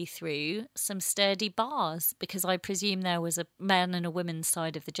 presumably through some sturdy bars, because I presume there was a man and a woman's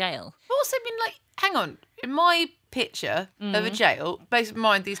side of the jail. Also, hang on. In my picture of a jail, bear in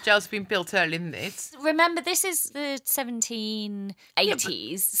mind these jails have been built early in this. Remember, this is the 1780s,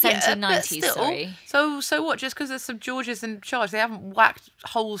 1790s, sorry. So what? Just because there's some Georges in charge, they haven't whacked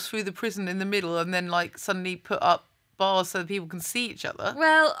holes through the prison in the middle and then suddenly put up bars so that people can see each other.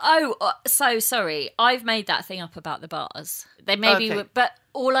 Well, so sorry. I've made that thing up about the bars. They maybe were, but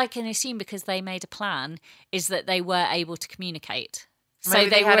all I can assume, because they made a plan, is that they were able to communicate. So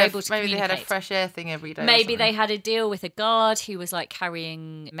maybe they were able to communicate. Maybe they had a fresh air thing every day. Maybe they had a deal with a guard who was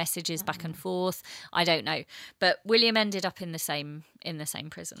carrying messages back and forth. I don't know. But William ended up in the same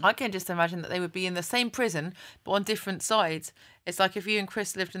prison. I can just imagine that they would be in the same prison but on different sides. It's like if you and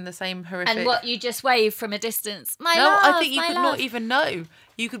Chris lived in the same horrific... And what, you just wave from a distance? No, I think you could not even know.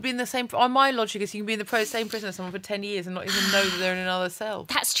 You could be in the same... My logic is you can be in the same prison as someone for 10 years and not even know that they're in another cell.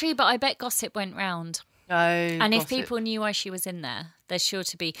 That's true, but I bet gossip went round. Oh, and if people knew why she was in there, there's sure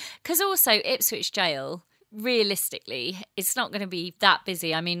to be... Because also, Ipswich Jail, realistically, it's not going to be that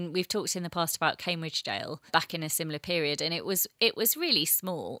busy. I mean, we've talked in the past about Cambridge Jail back in a similar period, and it was really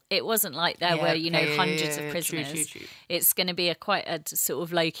small. It wasn't like there were, hundreds of prisoners. True. It's going to be quite a sort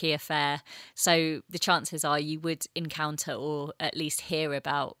of low-key affair. So the chances are you would encounter or at least hear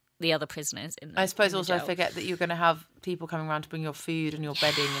about the other prisoners in the I suppose in the also jail. Forget that you're going to have people coming around to bring your food and your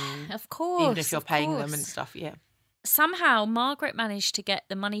bedding, and of course, even if you're paying them and stuff. Yeah. Somehow Margaret managed to get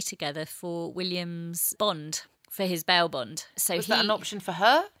the money together for William's bond, for his bail bond. So was that an option for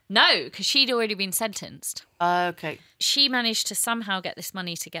her? No, because she'd already been sentenced. Okay. She managed to somehow get this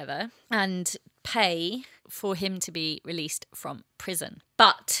money together and pay for him to be released from prison,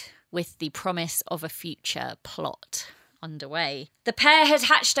 but with the promise of a future plot underway. The pair had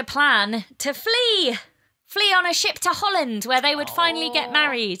hatched a plan to flee on a ship to Holland, where they would finally get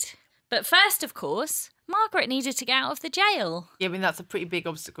married. But first, of course, Margaret needed to get out of the jail. Yeah, I mean, that's a pretty big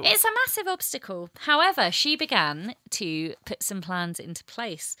obstacle. It's a massive obstacle. However, she began to put some plans into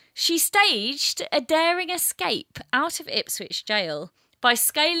place. She staged a daring escape out of Ipswich Jail by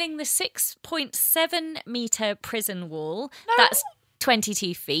scaling the 6.7 metre prison wall. No. That's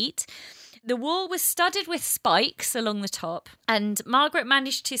 22 feet. The wall was studded with spikes along the top, and Margaret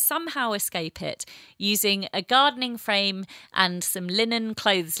managed to somehow escape it using a gardening frame and some linen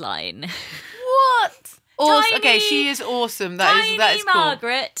clothesline. What? Awesome. Okay, she is awesome. That is cool.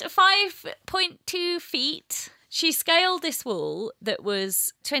 Margaret, 5.2 feet. She scaled this wall that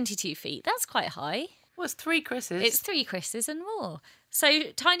was 22 feet. That's quite high. Well, it's 3 Chris's. It's 3 Chris's and more. So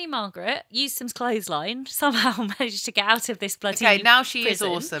tiny Margaret used some clothesline, somehow managed to get out of this bloody Okay, now she prison,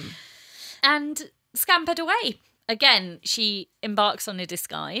 is awesome. And scampered away. Again, she embarks on a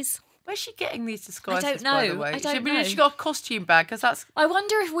disguise. Where's she getting these disguises, I don't know. by the way? I don't know. She got a costume bag, because that's... I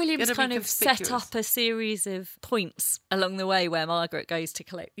wonder if William's kind of set conspicuous. up a series of points along the way where Margaret goes to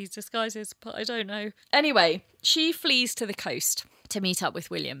collect these disguises, but I don't know. Anyway, she flees to the coast to meet up with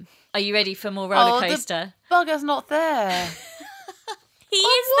William. Are you ready for more roller coaster? The bugger's not there. He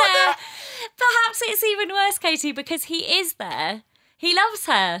is there. Perhaps it's even worse, Katie, because he is there. He loves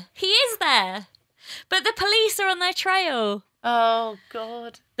her. He is there. But the police are on their trail. Oh,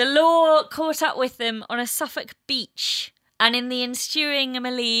 God. The law caught up with them on a Suffolk beach. And in the ensuing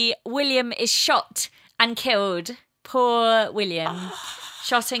melee, William is shot and killed. Poor William.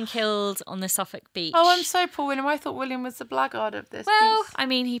 Shot and killed on the Suffolk beach. Oh, I'm so poor William. I thought William was the blackguard of this Well, piece. I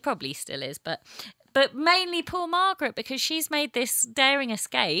mean, he probably still is, but mainly poor Margaret, because she's made this daring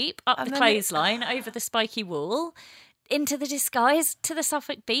escape up the clothesline over the spiky wall into the disguise to the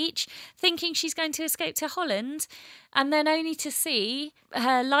Suffolk beach, thinking she's going to escape to Holland, and then only to see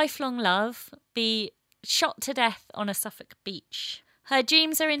her lifelong love be shot to death on a Suffolk beach. Her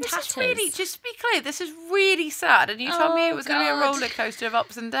dreams are in This tatters. is really, just to be clear, this is really sad. And you told me it was going to be a God. roller coaster of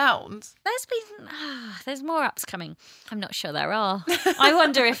ups and downs. There's more ups coming. I'm not sure there are. I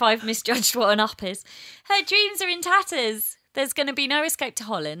wonder if I've misjudged what an up is. Her dreams are in tatters. There's going to be no escape to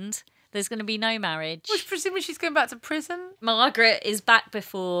Holland. There's going to be no marriage. Which presumably she's going back to prison. Margaret is back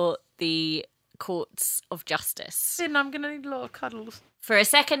before the courts of justice. Then I'm going to need a lot of cuddles. For a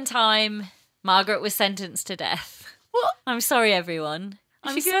second time, Margaret was sentenced to death. What? I'm sorry, everyone.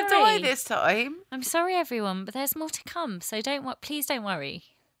 Is she going to die this time? I'm sorry, everyone, but there's more to come. So please don't worry.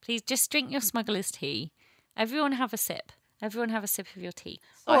 Please just drink your smuggler's tea. Everyone have a sip. Everyone have a sip of your tea.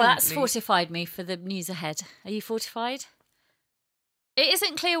 Oh, that's Silently. fortified me for the news ahead. Are you fortified? It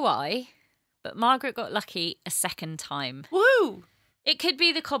isn't clear why, but Margaret got lucky a second time. Woo! It could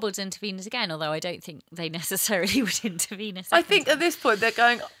be the kobolds intervened again, although I don't think they necessarily would intervene a second I think time. at this point they're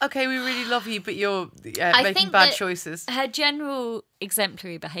going, okay, we really love you, but you're I making think bad that choices. Her general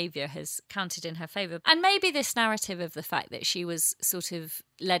exemplary behaviour has counted in her favour. And maybe this narrative of the fact that she was sort of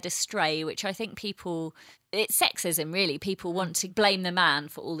led astray, which I think it's sexism really. People want to blame the man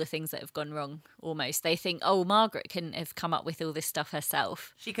for all the things that have gone wrong, almost. They think, oh, Margaret couldn't have come up with all this stuff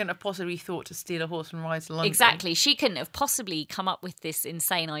herself. She couldn't have possibly thought to steal a horse and ride to London. Exactly. She couldn't have possibly come up with this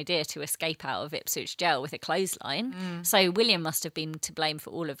insane idea to escape out of Ipswich jail with a clothesline. So William must have been to blame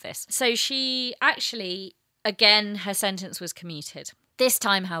for all of this. So she actually, again, her sentence was commuted. This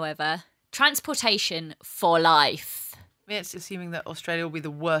time, however, transportation for life. I mean, it's assuming that Australia will be the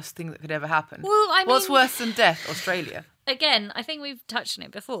worst thing that could ever happen. Well, I What's mean- worse than death? Australia. Again, I think we've touched on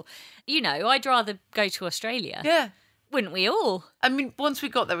it before. You know, I'd rather go to Australia. Yeah. Wouldn't we all? I mean, once we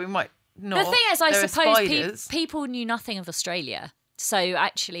got there, we might not. The thing is, I There are suppose spiders. people knew nothing of Australia. So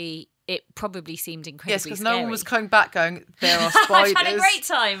actually, it probably seemed incredibly Yes, because scary. no one was coming back going, there are I've spiders. had a great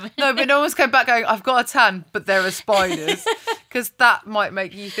time. No, but no one was coming back going, I've got a tan, but there are spiders. Because that might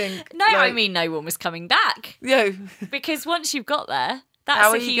make you think. No, I mean, no one was coming back. Yeah. Because once you've got there, that's How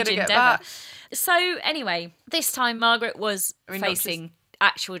are a you huge gonna get endeavour. back? So anyway, this time Margaret was I mean, not facing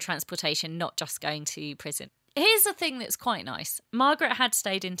actual transportation, not just going to prison. Here's the thing that's quite nice. Margaret had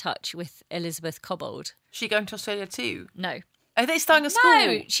stayed in touch with Elizabeth Cobbold. She going to Australia too? No. Are they starting a school?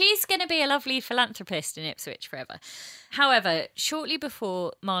 No, she's going to be a lovely philanthropist in Ipswich forever. However, shortly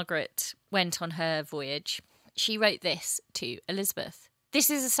before Margaret went on her voyage, she wrote this to Elizabeth. This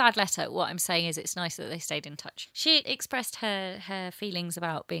is a sad letter. What I'm saying is it's nice that they stayed in touch. She expressed her feelings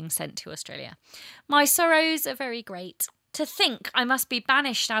about being sent to Australia. My sorrows are very great. To think I must be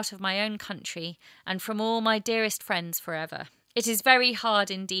banished out of my own country and from all my dearest friends forever. It is very hard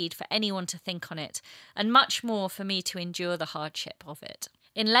indeed for anyone to think on it, and much more for me to endure the hardship of it.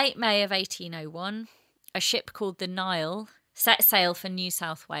 In late May of 1801, a ship called the Nile set sail for New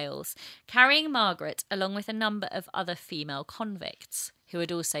South Wales, carrying Margaret along with a number of other female convicts who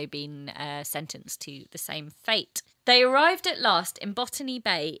had also been sentenced to the same fate. They arrived at last in Botany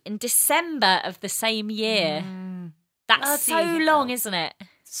Bay in December of the same year. That's so Bloody long, hell. isn't it?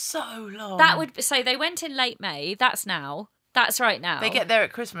 So long. So they went in late May. That's now. That's right now. They get there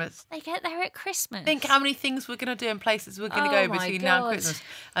at Christmas. They get there at Christmas. Think how many things we're going to do and places we're going to Oh go my between now God. and Christmas.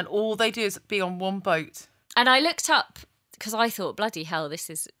 And all they do is be on one boat. And I looked up, because I thought, bloody hell, this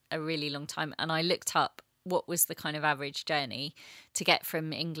is a really long time. And I looked up what was the kind of average journey to get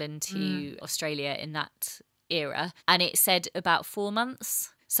from England to Australia in that era. And it said about 4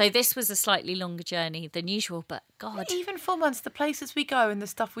 months. So this was a slightly longer journey than usual, but God. Even 4 months, the places we go and the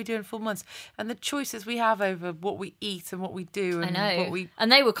stuff we do in 4 months and the choices we have over what we eat and what we do I and know. what we... And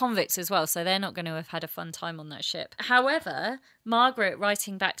they were convicts as well, so they're not going to have had a fun time on that ship. However, Margaret,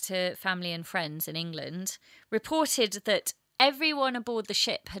 writing back to family and friends in England, reported that everyone aboard the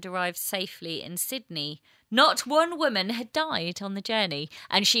ship had arrived safely in Sydney. Not one woman had died on the journey,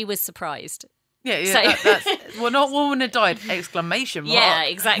 and she was surprised. Yeah, So- that's... Well, not one woman had died, exclamation mark. Yeah,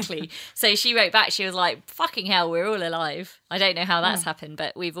 exactly. So she wrote back, she was like, fucking hell, we're all alive. I don't know how that's happened,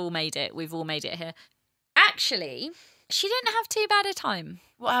 but we've all made it. We've all made it here. Actually, she didn't have too bad a time.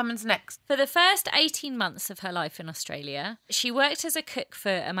 What happens next? For the first 18 months of her life in Australia, she worked as a cook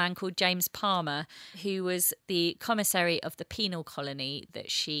for a man called James Palmer, who was the commissary of the penal colony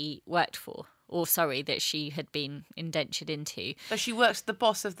that she worked for. Or, sorry, that she had been indentured into. So she works the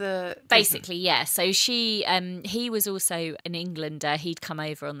boss of the... Basically, yeah. So he was also an Englander. He'd come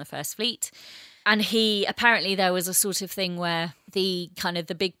over on the First Fleet. And apparently there was a sort of thing where the kind of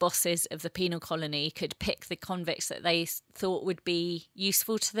the big bosses of the penal colony could pick the convicts that they thought would be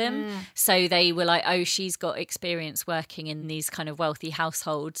useful to them. So they were like, oh, she's got experience working in these kind of wealthy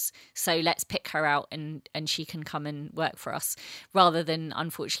households, so let's pick her out and she can come and work for us, rather than,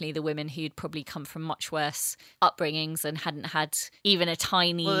 unfortunately, the women who'd probably come from much worse upbringings and hadn't had even a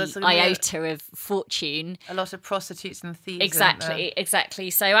tiny iota of fortune. A lot of prostitutes and thieves. Exactly.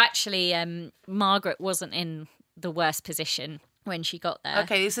 So actually, Margaret wasn't in the worst position when she got there.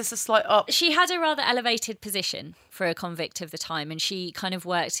 Okay, is this a slight up? She had a rather elevated position for a convict of the time, and she kind of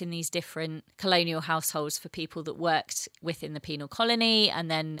worked in these different colonial households for people that worked within the penal colony. And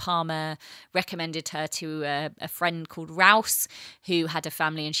then Palmer recommended her to a friend called Rouse, who had a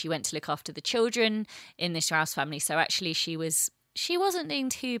family, and she went to look after the children in this Rouse family. So actually she wasn't doing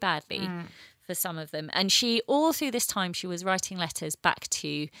too badly for some of them. And she, all through this time, she was writing letters back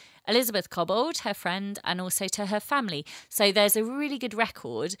to Elizabeth Cobbold, her friend, and also to her family. So there's a really good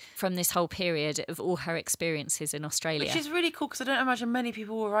record from this whole period of all her experiences in Australia. Which is really cool, because I don't imagine many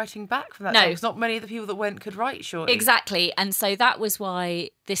people were writing back from that time. Because not many of the people that went could write, surely. Exactly. And so that was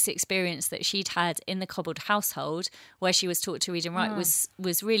why this experience that she'd had in the Cobbold household, where she was taught to read and write,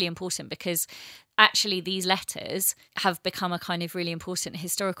 was really important, because actually these letters have become a kind of really important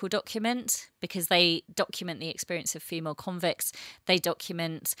historical document, because they document the experience of female convicts. They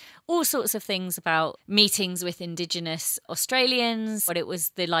document all sorts of things about meetings with Indigenous Australians, what it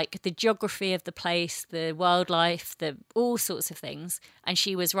was the geography of the place, the wildlife, all sorts of things. And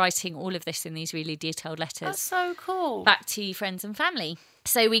she was writing all of this in these really detailed letters. That's so cool. Back to friends and family.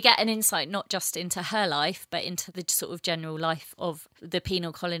 So we get an insight not just into her life, but into the sort of general life of the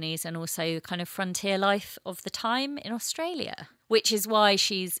penal colonies, and also kind of frontier life of the time in Australia, which is why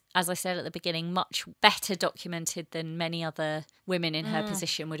she's, as I said at the beginning, much better documented than many other women in her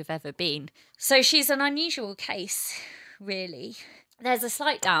position would have ever been. So she's an unusual case, really. There's a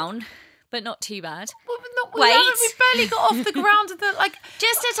slight down, but not too bad. We barely got off the ground.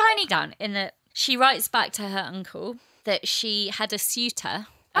 Just a tiny down in that she writes back to her uncle that she had a suitor.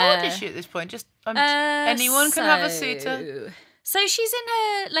 How old is she at this point? Anyone can have a suitor. So she's in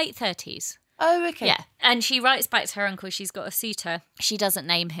her late 30s. Oh, okay. Yeah. And she writes back to her uncle she's got a suitor. She doesn't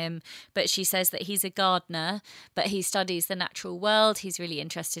name him, but she says that he's a gardener, but he studies the natural world. He's really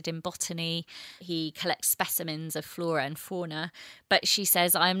interested in botany. He collects specimens of flora and fauna. But she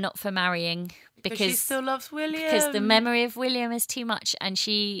says, I'm not for marrying because she still loves William. Because the memory of William is too much. And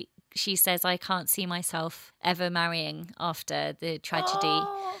she says, I can't see myself ever marrying after the tragedy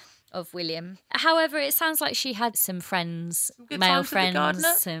of William. However, it sounds like she had some friends, male friends.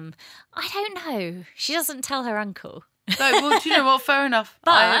 I don't know. She doesn't tell her uncle. No, well, do you know what? Fair enough.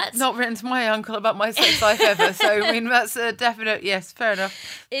 But I've not written to my uncle about my sex life ever. So, I mean, that's a definite yes, fair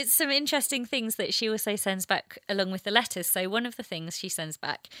enough. It's some interesting things that she also sends back along with the letters. So one of the things she sends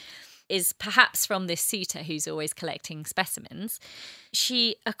back is perhaps from this suitor who's always collecting specimens.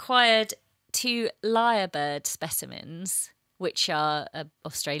 She acquired 2 lyrebird specimens, which are an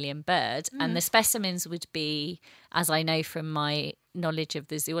Australian bird. And the specimens would be, as I know from my knowledge of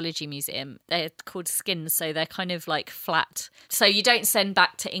the Zoology Museum, they're called skins, so they're kind of like flat. So you don't send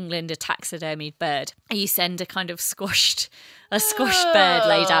back to England a taxidermied bird. You send a kind of squashed bird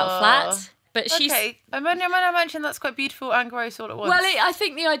laid out flat. But she's... Okay, I mentioned that's quite beautiful and gross all at once. Well, I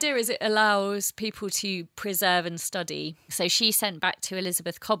think the idea is it allows people to preserve and study. So she sent back to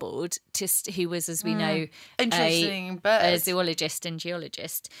Elizabeth Cobbold, who was, as we know, a zoologist and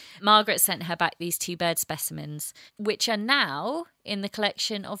geologist. Margaret sent her back these 2 bird specimens, which are now in the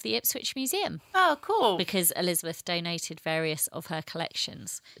collection of the Ipswich Museum. Oh, cool. Because Elizabeth donated various of her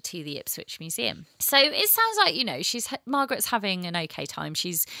collections to the Ipswich Museum. So it sounds like, Margaret's having an okay time.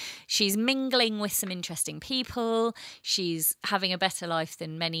 She's mingling with some interesting people. She's having a better life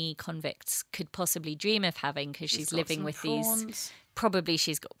than many convicts could possibly dream of having, because she's living with these... Probably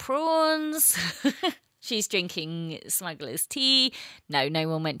she's got prawns. She's drinking smuggler's tea. No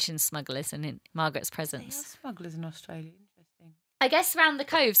one mentions smugglers in Margaret's presence. Smugglers in Australia. Interesting. I guess around the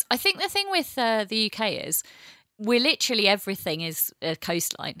coves. I think the thing with the UK is we're literally everything is a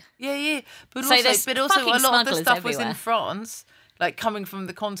coastline. Yeah. But also a lot of the stuff was in France, like coming from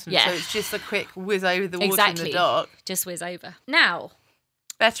the continent. So it's just a quick whiz over the water in the dark. Just whiz over. Now.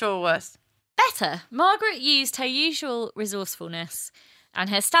 Better or worse? Better. Margaret used her usual resourcefulness and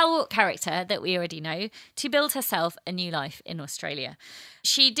her stalwart character that we already know to build herself a new life in Australia.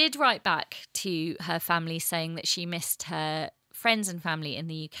 She did write back to her family saying that she missed her friends and family in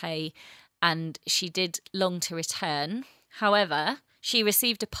the UK and she did long to return. However, she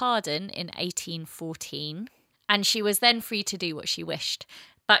received a pardon in 1814 and she was then free to do what she wished.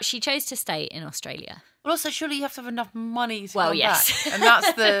 But she chose to stay in Australia. Well, also, surely you have to have enough money to Well, come yes. back. And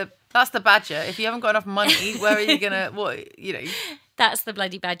that's the badger. If you haven't got enough money, where are you going to, That's the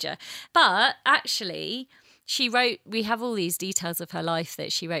bloody badger. But actually, she wrote, we have all these details of her life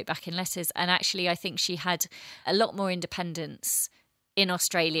that she wrote back in letters. And actually, I think she had a lot more independence in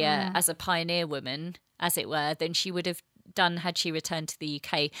Australia as a pioneer woman, as it were, than she would have done had she returned to the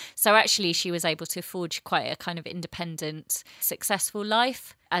UK. So actually, she was able to forge quite a kind of independent, successful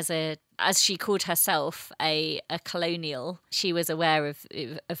life as she called herself a colonial. She was aware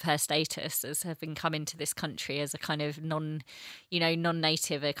of her status as having come into this country as a kind of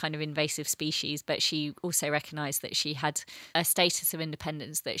non-native, a kind of invasive species. But she also recognised that she had a status of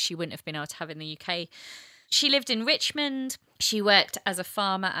independence that she wouldn't have been able to have in the UK. She lived in Richmond. She worked as a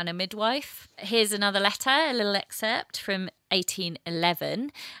farmer and a midwife. Here's another letter, a little excerpt from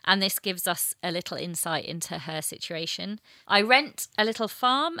 1811, and this gives us a little insight into her situation. I rent a little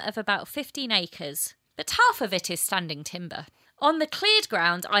farm of about 15 acres, but half of it is standing timber. On the cleared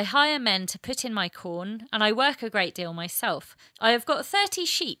ground, I hire men to put in my corn, and I work a great deal myself. I have got 30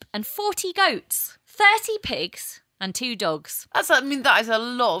 sheep and 40 goats, 30 pigs, and 2 dogs. that is a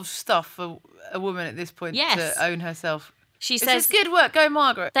lot of stuff for a woman at this point to own herself. She says, says, good work, go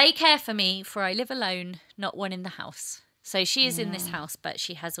Margaret. They care for me, for I live alone, not one in the house. So she is in this house, but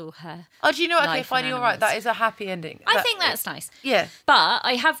she has all her. Oh, do you know what? Okay, life fine, and you're right. animals. That is a happy ending. I think that's nice. Yeah. But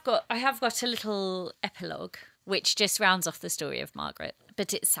I have got a little epilogue which just rounds off the story of Margaret,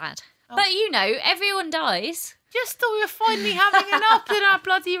 but it's sad. Oh. But everyone dies. Just thought we were finally having an up in our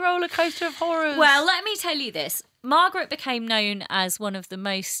bloody roller coaster of horrors. Well, let me tell you this. Margaret became known as one of the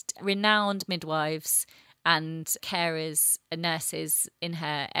most renowned midwives and carers and nurses in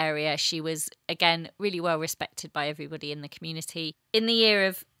her area. She was, again, really well respected by everybody in the community. In the year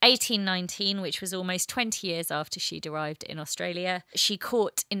of 1819, which was almost 20 years after she'd arrived in Australia, she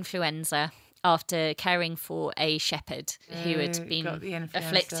caught influenza after caring for a shepherd who had been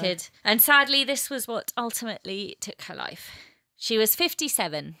afflicted. And sadly, this was what ultimately took her life. She was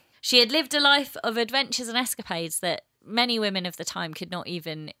 57. She had lived a life of adventures and escapades that many women of the time could not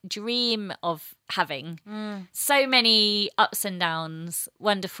even dream of having. So many ups and downs,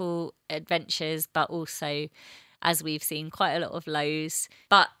 wonderful adventures, but also, as we've seen, quite a lot of lows.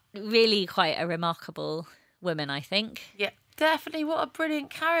 But really quite a remarkable woman, I think. Yeah. Definitely, what a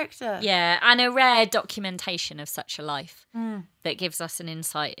brilliant character. Yeah, and a rare documentation of such a life that gives us an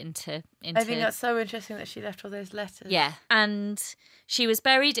insight into... I think that's so interesting that she left all those letters. Yeah, and she was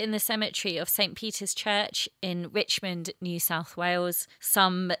buried in the cemetery of St. Peter's Church in Richmond, New South Wales,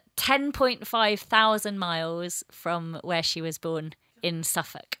 some 10.5 thousand miles from where she was born in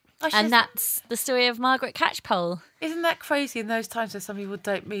Suffolk. And that's the story of Margaret Catchpole. Isn't that crazy in those times where some people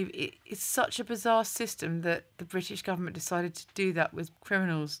don't move? It's such a bizarre system that the British government decided to do that with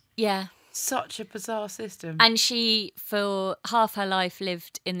criminals. Yeah. Such a bizarre system. And she, for half her life,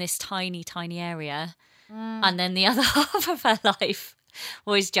 lived in this tiny, tiny area. And then the other half of her life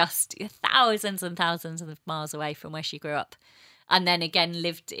was just thousands and thousands of miles away from where she grew up. And then again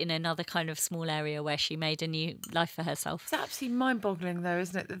lived in another kind of small area where she made a new life for herself. It's absolutely mind-boggling, though,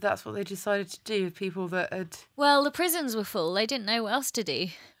 isn't it, that that's what they decided to do with people that had... Well, the prisons were full. They didn't know what else to do.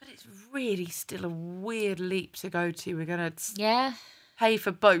 But it's really still a weird leap to go to. We're going to pay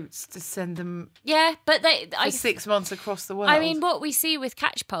for boats to send them but for 6 months across the world. I mean, what we see with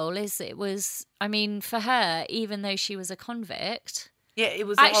Catchpole is it was, I mean, for her, even though she was a convict... Yeah, it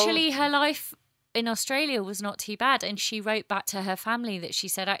was actually her life... in Australia was not too bad, and she wrote back to her family that she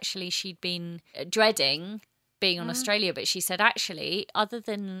said actually she'd been dreading being on Australia, but she said actually other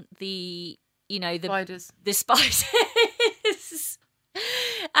than the spiders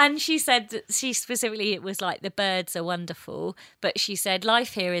and she said that she specifically it was like the birds are wonderful, but she said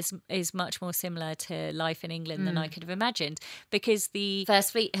life here is much more similar to life in England than I could have imagined, because the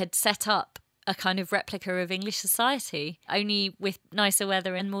First Fleet had set up a kind of replica of English society, only with nicer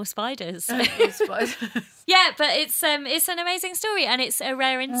weather and more spiders. Yeah, but it's an amazing story, and it's a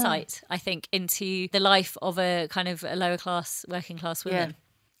rare insight, I think, into the life of a kind of a lower class, working class woman.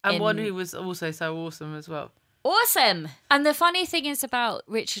 Yeah. And one who was also so awesome as well. Awesome. And the funny thing is about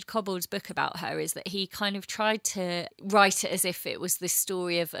Richard Cobbald's book about her is that he kind of tried to write it as if it was this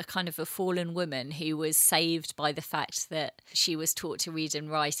story of a kind of a fallen woman who was saved by the fact that she was taught to read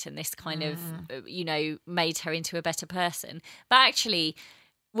and write, and this kind of, made her into a better person. But actually,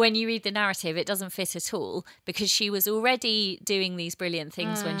 when you read the narrative, it doesn't fit at all, because she was already doing these brilliant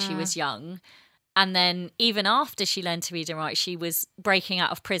things when she was young. And then even after she learned to read and write, she was breaking out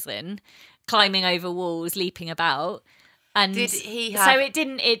of prison, climbing over walls, leaping about. And did he have... So it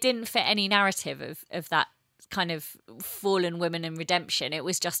didn't fit any narrative of that kind of fallen women and redemption. It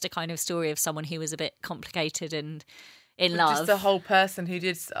was just a kind of story of someone who was a bit complicated and in love. Just a whole person who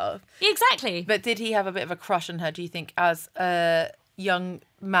did stuff. Exactly. But did he have a bit of a crush on her, do you think, as a young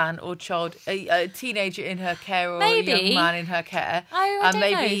man or child, a teenager in her care, or Maybe. a young man in her care? I and don't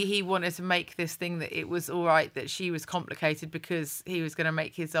maybe know. he wanted to make this thing that it was all right that she was complicated because he was going to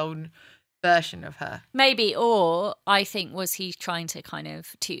make his own version of her. Maybe, or I think was he trying to kind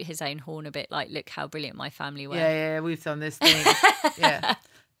of toot his own horn a bit, like, look how brilliant my family were. Yeah, we've done this thing. Yeah.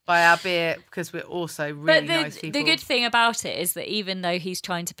 By our beer, because we're also really nice people. The good thing about it is that even though he's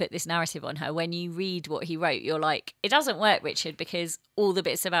trying to put this narrative on her, when you read what he wrote, you're like, it doesn't work, Richard, because all the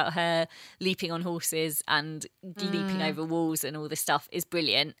bits about her leaping on horses and leaping over walls and all this stuff is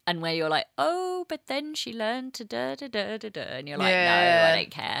brilliant. And where you're like, oh, but then she learned to da-da-da-da-da. And you're like, no, I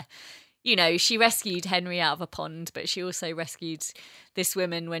don't care. You know, she rescued Henry out of a pond, but she also rescued this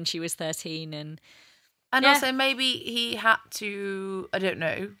woman when she was 13. And also maybe he had to, I don't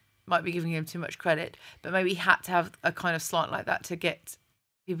know, might be giving him too much credit, but maybe he had to have a kind of slant like that to get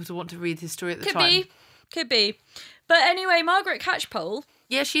people to want to read his story at the time. Could be. But anyway, Margaret Catchpole.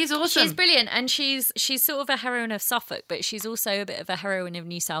 Yeah, she's awesome. She's brilliant, and she's sort of a heroine of Suffolk, but she's also a bit of a heroine of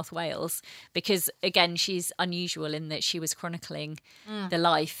New South Wales because, again, she's unusual in that she was chronicling the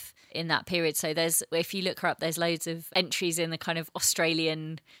life in that period. So if you look her up, there's loads of entries in the kind of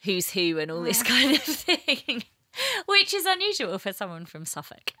Australian who's who and all this kind of thing, which is unusual for someone from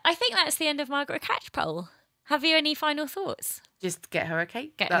Suffolk. I think that's the end of Margaret Catchpole. Have you any final thoughts? Just get her a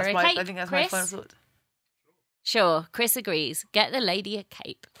cape. Get her a cape, I think that's Chris? my final thought. Sure, Chris agrees. Get the lady a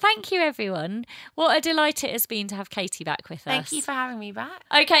cape. Thank you, everyone. What a delight it has been to have Katie back with us. Thank you for having me back.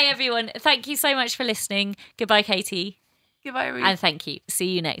 Okay, everyone. Thank you so much for listening. Goodbye, Katie. Goodbye, Ruth. And thank you. See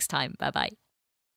you next time. Bye-bye.